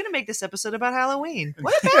boy. He's going to make this episode about Halloween.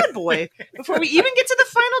 What a bad boy. Before we even get to the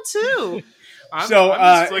final two. I'm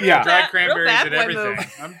just looking at dried cranberries and everything.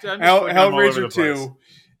 I'm Hellraiser 2.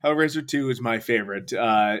 Hellraiser 2 is my favorite.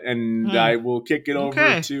 And I will kick it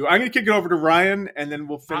over to... I'm going to kick it over to Ryan, and then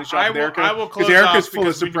we'll finish off with Erica. I will close because Erica's full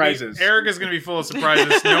of surprises. Erica's going to be full of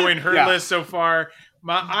surprises, knowing her list so far.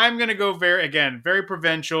 I'm going to go very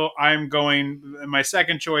provincial. My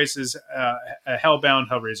second choice is Hellbound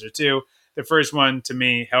Hellraiser 2. The first one, to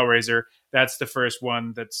me, Hellraiser, that's the first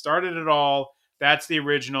one that started it all. That's the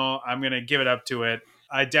original. I'm going to give it up to it.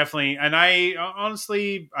 I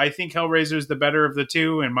honestly think Hellraiser is the better of the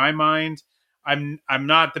two in my mind. I'm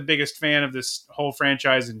not the biggest fan of this whole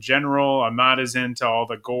franchise in general. I'm not as into all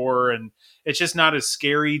the gore, and it's just not as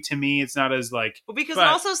scary to me. It's not as like... Well, because it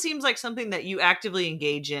also seems like something that you actively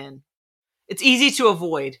engage in. It's easy to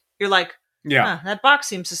avoid. You're like, that box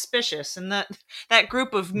seems suspicious, and that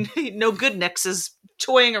group of no good nicks is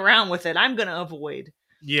toying around with it. I'm going to avoid.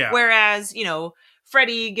 Yeah. Whereas,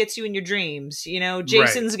 Freddy gets you in your dreams.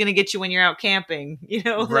 Jason's going to get you when you're out camping,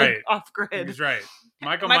 like off grid. He's right.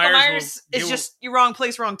 Michael Myers is just your wrong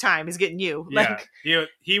place, wrong time. He's getting you. Yeah.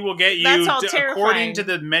 He will get you according to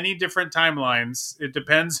the many different timelines. It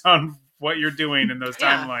depends on what you're doing in those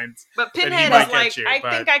timelines. But Pinhead is like, I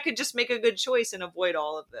think I could just make a good choice and avoid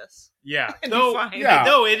all of this. Yeah.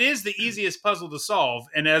 Though it is the easiest puzzle to solve.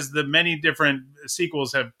 And as the many different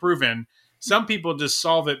sequels have proven, some people just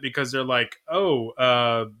solve it because they're like,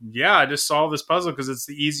 I just solved this puzzle because it's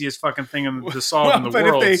the easiest fucking thing to solve in the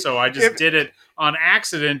world. So I just did it on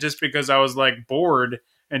accident just because I was like bored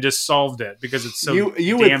and just solved it because it's so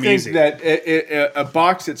you would think easy. That a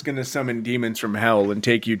box that's going to summon demons from hell and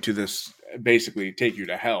take you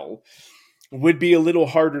to hell would be a little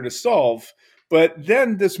harder to solve. But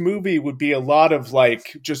then this movie would be a lot of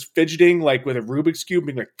like just fidgeting, like with a Rubik's Cube,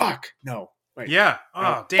 being like, fuck, no. Wait, yeah.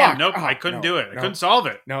 Oh, damn. Nope. I couldn't do it. I couldn't solve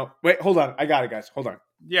it. No. Wait, hold on. I got it, guys. Hold on.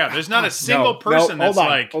 Yeah. There's not a single person that's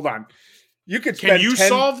like, hold on. You could can you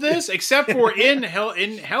solve this? Except for in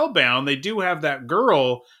Hellbound, they do have that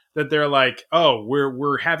girl that they're like, oh,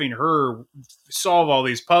 we're having her solve all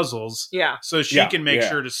these puzzles. Yeah. So she can make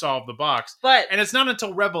sure to solve the box. And it's not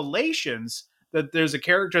until Revelations that there's a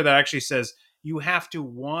character that actually says, you have to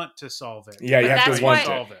want to solve it. Yeah, you have to want to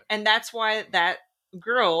solve it. And that's why that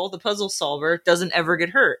girl, the puzzle solver, doesn't ever get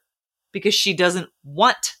hurt because she doesn't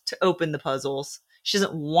want to open the puzzles. She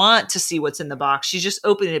doesn't want to see what's in the box. She's just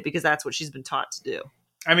opening it because that's what she's been taught to do.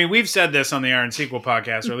 I mean, we've said this on the Iron Sequel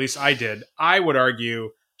podcast, or at least I did. I would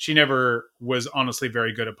argue she never was honestly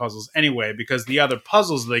very good at puzzles anyway, because the other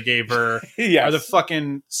puzzles they gave her are the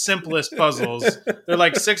fucking simplest puzzles. They're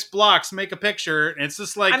like 6 blocks, make a picture, and it's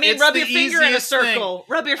just like, rub your finger in a circle. Thing.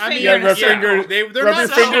 Rub your finger in a circle. They're rub your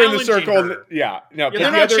finger in the circle. Her. Yeah, no, they're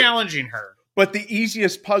not challenging her. But the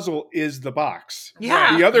easiest puzzle is the box.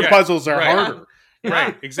 Yeah. The other puzzles are harder.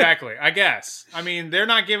 Right, exactly. I guess. I mean, they're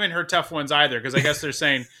not giving her tough ones either, because I guess they're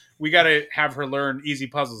saying, we got to have her learn easy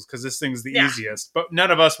puzzles because this thing's the easiest, but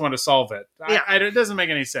none of us want to solve it. It doesn't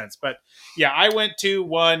make any sense. But yeah, I went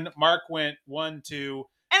 2-1. Mark went 1-2.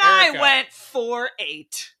 And Erica. I went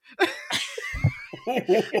 4-8.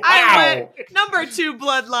 I went number 2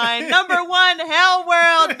 Bloodline, number 1 Hell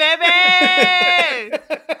World, baby.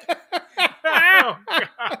 Oh,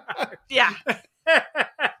 God. Yeah.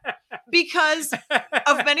 Because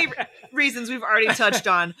of many reasons we've already touched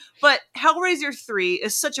on. But Hellraiser 3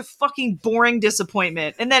 is such a fucking boring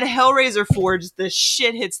disappointment. And then Hellraiser 4, just the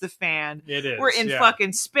shit hits the fan. It is. We're in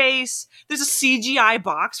fucking space. There's a CGI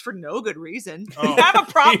box for no good reason. You have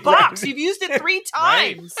a prop box. You've used it 3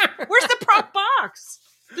 times. Right. Where's the prop box?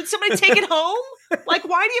 Did somebody take it home? Like,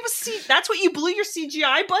 why do you have a that's what you blew your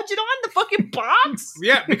CGI budget on? The fucking box?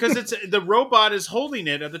 Yeah, because it's the robot is holding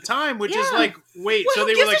it at the time, which is like, wait, well, so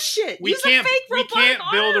they were like, we can't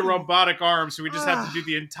build a robotic arm, so we just have to do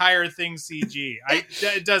the entire thing CG.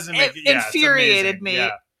 It doesn't make it infuriated me.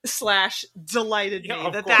 Yeah. / delighted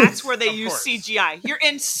me that's where they use CGI. You're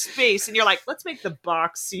in space and you're like, let's make the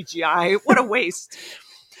box CGI. What a waste.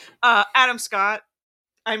 Adam Scott.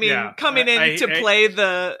 I mean, coming in to play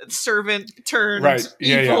the servant turned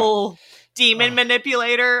evil demon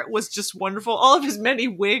manipulator was just wonderful. All of his many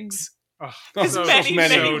wigs. His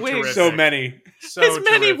many wigs. So many. His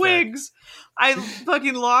many wigs. I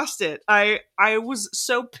fucking lost it. I was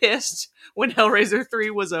so pissed when Hellraiser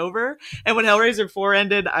 3 was over. And when Hellraiser 4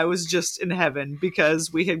 ended, I was just in heaven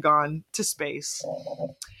because we had gone to space.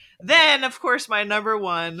 Then, of course, my number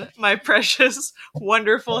one, my precious,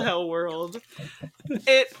 wonderful Hell World.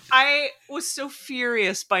 I was so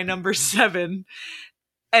furious by number 7.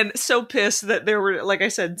 And so pissed that there were, like I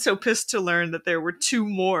said, so pissed to learn that there were 2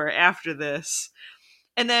 more after this.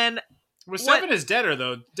 And then... Well, 7 is Deader,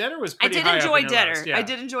 though. Deader was pretty high up in your list. I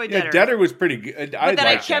did enjoy Deader. Deader was pretty good. But then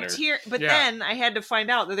I kept hearing... But then I had to find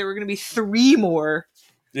out that there were going to be 3 more.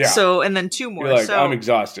 Yeah. So, and then 2 more. You're like, so, I'm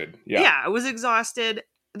exhausted. Yeah, I was exhausted.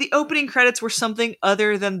 The opening credits were something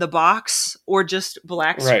other than the box or just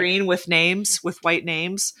black screen with names, with white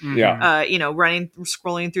names. Yeah.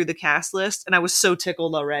 Scrolling through the cast list. And I was so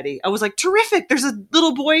tickled already. I was like, terrific. There's a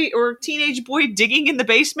little boy or teenage boy digging in the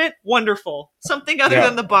basement. Wonderful. Something other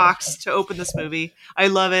than the box to open this movie. I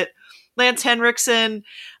love it. Lance Henriksen,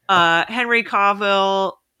 Henry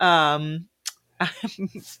Cavill,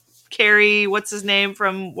 Carrie, what's his name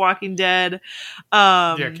from Walking Dead?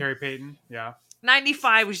 Carrie Payton. Yeah.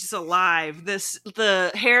 95 was just alive.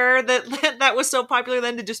 The hair that was so popular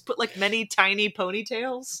then to just put like many tiny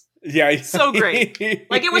ponytails. Yeah. So great.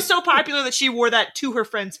 Like it was so popular that she wore that to her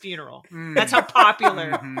friend's funeral. That's how popular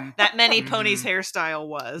that many ponies hairstyle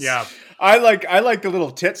was. Yeah. I like the little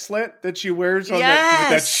tit slit that she wears on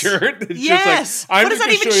that shirt. It's just like, what is that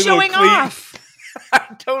even showing off?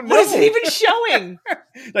 I don't know. What is it even showing?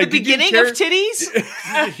 Like, the beginning of titties?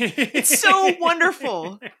 It's so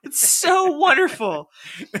wonderful. It's so wonderful.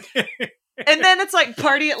 And then it's like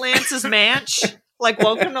party at Lance's Manch. Like,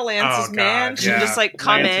 welcome to Lance's Manch. Yeah. And just like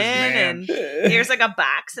come Lance's in and here's like a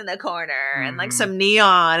box in the corner and like some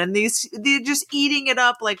neon. And they're just eating it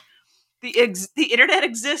up like the internet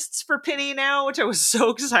exists for Penny now, which I was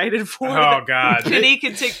so excited for. Oh, God. Penny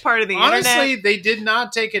could take part of the internet. Honestly, they did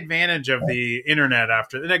not take advantage of the internet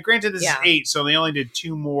after. And granted, this is 8, so they only did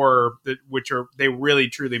 2 more, which they really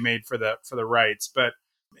truly made for the rights. But,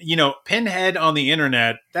 Pinhead on the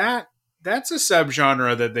internet, that's a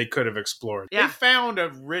subgenre that they could have explored. Yeah. They found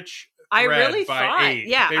a rich I really thought, 8.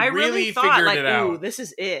 Yeah, they I really thought, like, ooh, out. This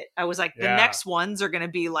is it. I was like, the next ones are going to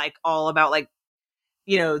be like all about like,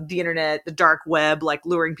 the internet, the dark web, like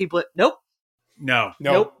luring people. Nope. No.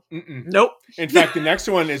 Nope. In fact, the next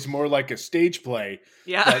one is more like a stage play.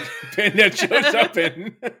 Yeah. That shows up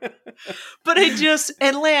in. But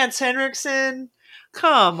and Lance Henriksen,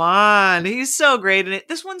 come on. He's so great in it.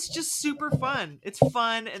 This one's just super fun. It's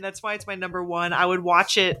fun, and that's why it's my number 1. I would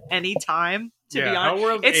watch it anytime, to be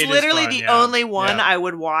honest. It's literally the only one I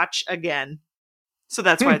would watch again. So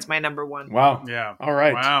that's why it's my number 1. Wow. Yeah. All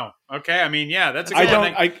right. Wow. Okay. I mean, that's a good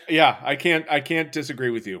one. I can't disagree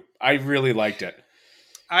with you. I really liked it.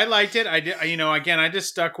 I liked it. I did. Again, I just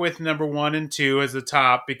stuck with number 1 and 2 as the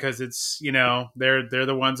top because it's, they're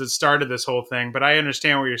the ones that started this whole thing. But I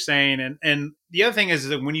understand what you're saying. And the other thing is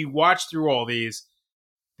that when you watch through all these,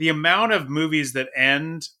 the amount of movies that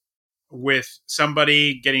end with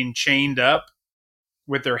somebody getting chained up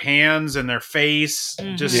with their hands and their face,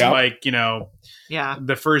 just like,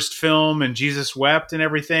 the first film and Jesus Wept and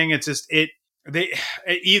everything. It's just, they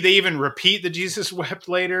even repeat the Jesus Wept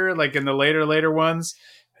later, like in the later ones.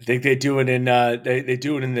 I think they do it in they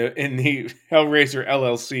do it in the Hellraiser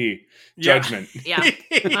LLC Judgment. Yeah.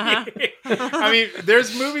 Uh-huh. I mean,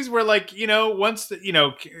 there's movies where like, once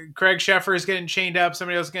Craig Sheffer is getting chained up,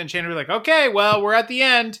 somebody else is getting chained up, we're like, okay, well, we're at the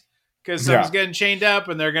end. Because someone's getting chained up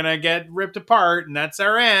and they're going to get ripped apart and that's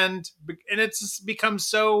our end. And it's become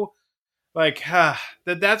so like,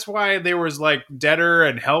 that's why there was like Deader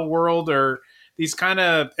and Hellworld or these kind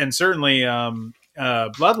of, and certainly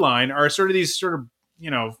Bloodline are sort of these sort of,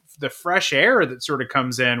 the fresh air that sort of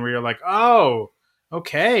comes in where you're like, oh,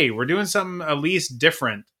 okay, we're doing something at least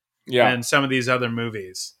different than some of these other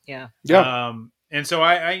movies. Yeah. Yeah. And so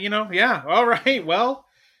I all right, well,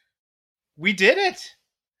 we did it.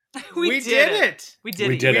 We did it. We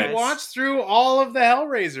did it. We watched through all of the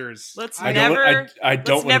Hellraisers. Let's I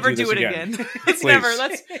don't never do it again.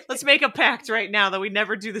 Let's make a pact right now that we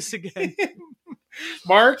never do this again.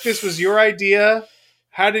 Mark, this was your idea.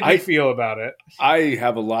 How did you feel about it? I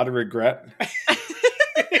have a lot of regret.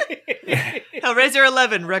 Hellraiser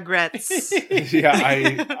 11 regrets. Yeah,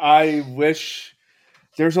 I wish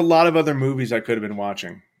there's a lot of other movies I could have been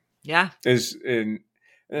watching. Yeah. It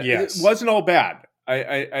wasn't all bad.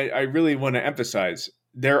 I really want to emphasize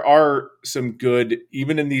there are some good,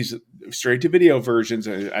 even in these straight to video versions,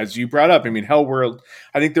 as you brought up. I mean, Hellworld,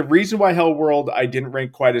 I think the reason why Hellworld I didn't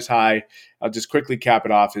rank quite as high, I'll just quickly cap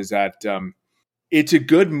it off, is that it's a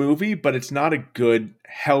good movie, but it's not a good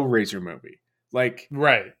Hellraiser movie. Like,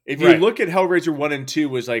 right. If you look at Hellraiser 1 and 2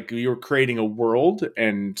 was like you're creating a world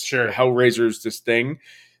and Hellraiser's this thing.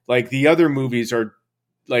 Like the other movies are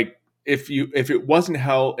like, if it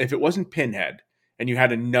wasn't Pinhead, and you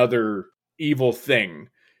had another evil thing,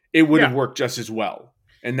 it would have worked just as well.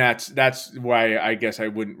 And that's why I guess I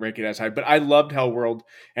wouldn't rank it as high. But I loved Hellworld,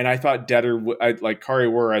 and I thought like Kari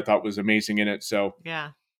Wurr, I thought was amazing in it. So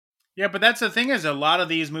yeah, but that's the thing is a lot of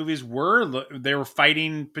these movies were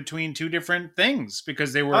fighting between two different things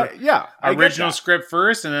because they were original script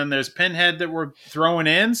first, and then there's Pinhead that we're throwing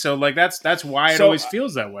in. So like that's why it always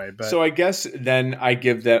feels that way. But so I guess then I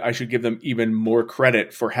should give them even more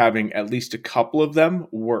credit for having at least a couple of them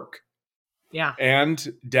work. Yeah.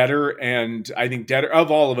 And Deader, and I think Deader,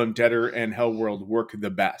 of all of them, Deader and Hellworld work the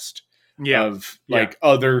best of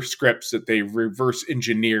other scripts that they reverse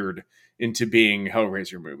engineered into being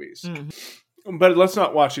Hellraiser movies. Mm-hmm. But let's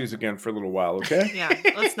not watch these again for a little while, okay? Yeah,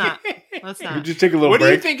 let's not. We just take a little break. What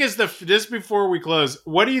do you think is just before we close,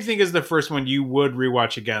 what do you think is the first one you would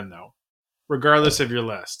rewatch again, though? Regardless of your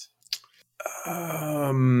list.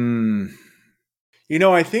 I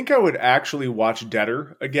think I would actually watch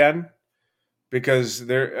Deader again. Because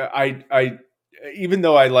I even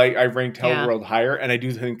though I ranked Hellworld higher, and I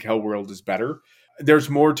do think Hellworld is better, there's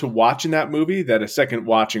more to watch in that movie that a second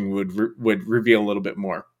watching would reveal a little bit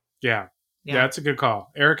more. Yeah, that's a good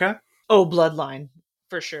call, Erica. Oh, Bloodline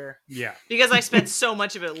for sure. Yeah, because I spent so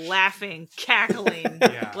much of it laughing, cackling,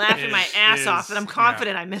 laughing my ass off, and I'm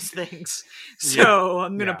confident I missed things. So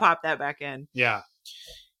I'm gonna pop that back in. Yeah.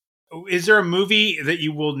 Is there a movie that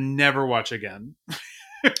you will never watch again?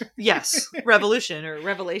 Yes, Revolution or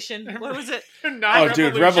Revelation. What was it?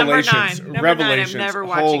 Dude, Revelations. Number 9, I'm never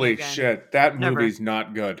watching Holy again. shit, that movie's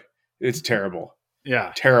not good. It's terrible.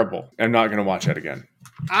 Yeah, terrible. I'm not going to watch that again.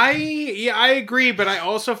 I agree, but I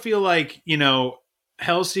also feel like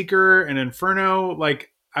Hellseeker and Inferno.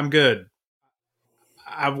 Like I'm good.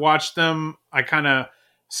 I've watched them. I kind of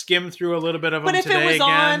skimmed through a little bit of them today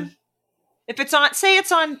again. If it's on, say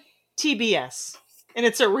it's on TBS. And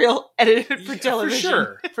it's a real edited for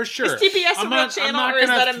television. For sure. Is TBS a real channel, or is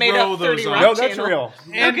that a made-up 30 Rock channel? No, that's channel? real.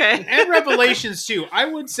 And Revelations, too. I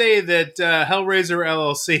would say that Hellraiser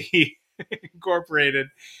LLC Incorporated,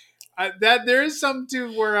 that there is some,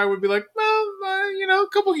 too, where I would be like, well, a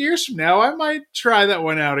couple years from now, I might try that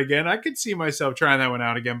one out again. I could see myself trying that one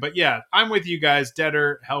out again. But yeah, I'm with you guys.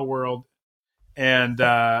 Deader, Hellworld, and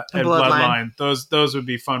Bloodline. Those would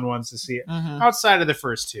be fun ones to see outside of the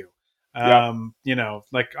first two.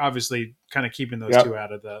 Obviously kind of keeping those two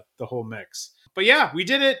out of the whole mix. But yeah, we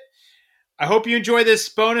did it. I hope you enjoy this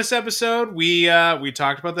bonus episode. We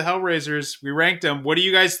talked about the Hellraisers. We ranked them. What do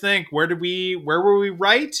you guys think? Where were we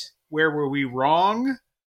right? Where were we wrong?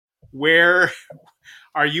 Where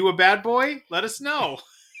are you a bad boy? Let us know.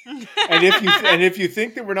 And if you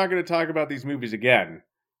think that we're not going to talk about these movies again,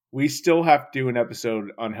 we still have to do an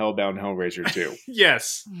episode on Hellbound Hellraiser 2.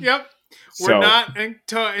 Yes. Yep. We're not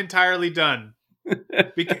entirely done.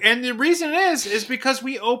 And the reason is because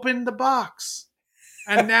we opened the box.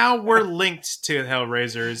 And now we're linked to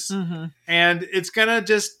Hellraisers. Mm-hmm. And it's going to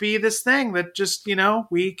just be this thing that just,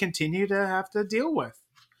 we continue to have to deal with.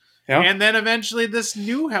 Yeah. And then eventually this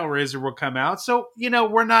new Hellraiser will come out. So,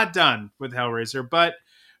 we're not done with Hellraiser. But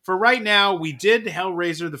for right now, we did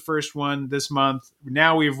Hellraiser, the first one, this month.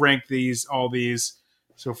 Now we've ranked all these.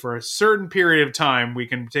 So for a certain period of time, we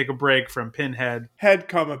can take a break from Pinhead. Head,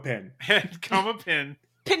 comma, pin. Head, comma, pin.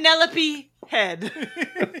 Penelope Head.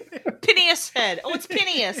 Phineas Head. Oh, it's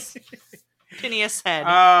Phineas. Phineas Head.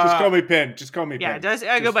 Just call me Pin. Yeah,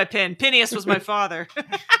 I go by Pin. Phineas was my father.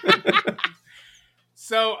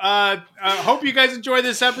 So, hope you guys enjoy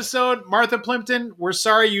this episode. Martha Plimpton, we're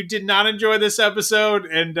sorry you did not enjoy this episode,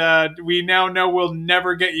 and we now know we'll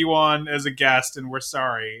never get you on as a guest, and we're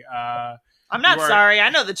sorry. I'm not sorry. I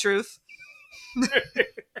know the truth.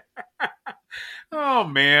 Oh,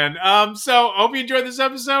 man. So, hope you enjoyed this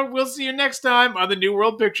episode. We'll see you next time on the New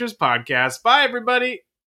World Pictures podcast. Bye, everybody.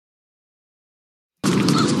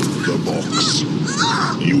 The box.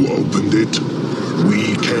 You opened it.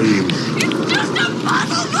 We came.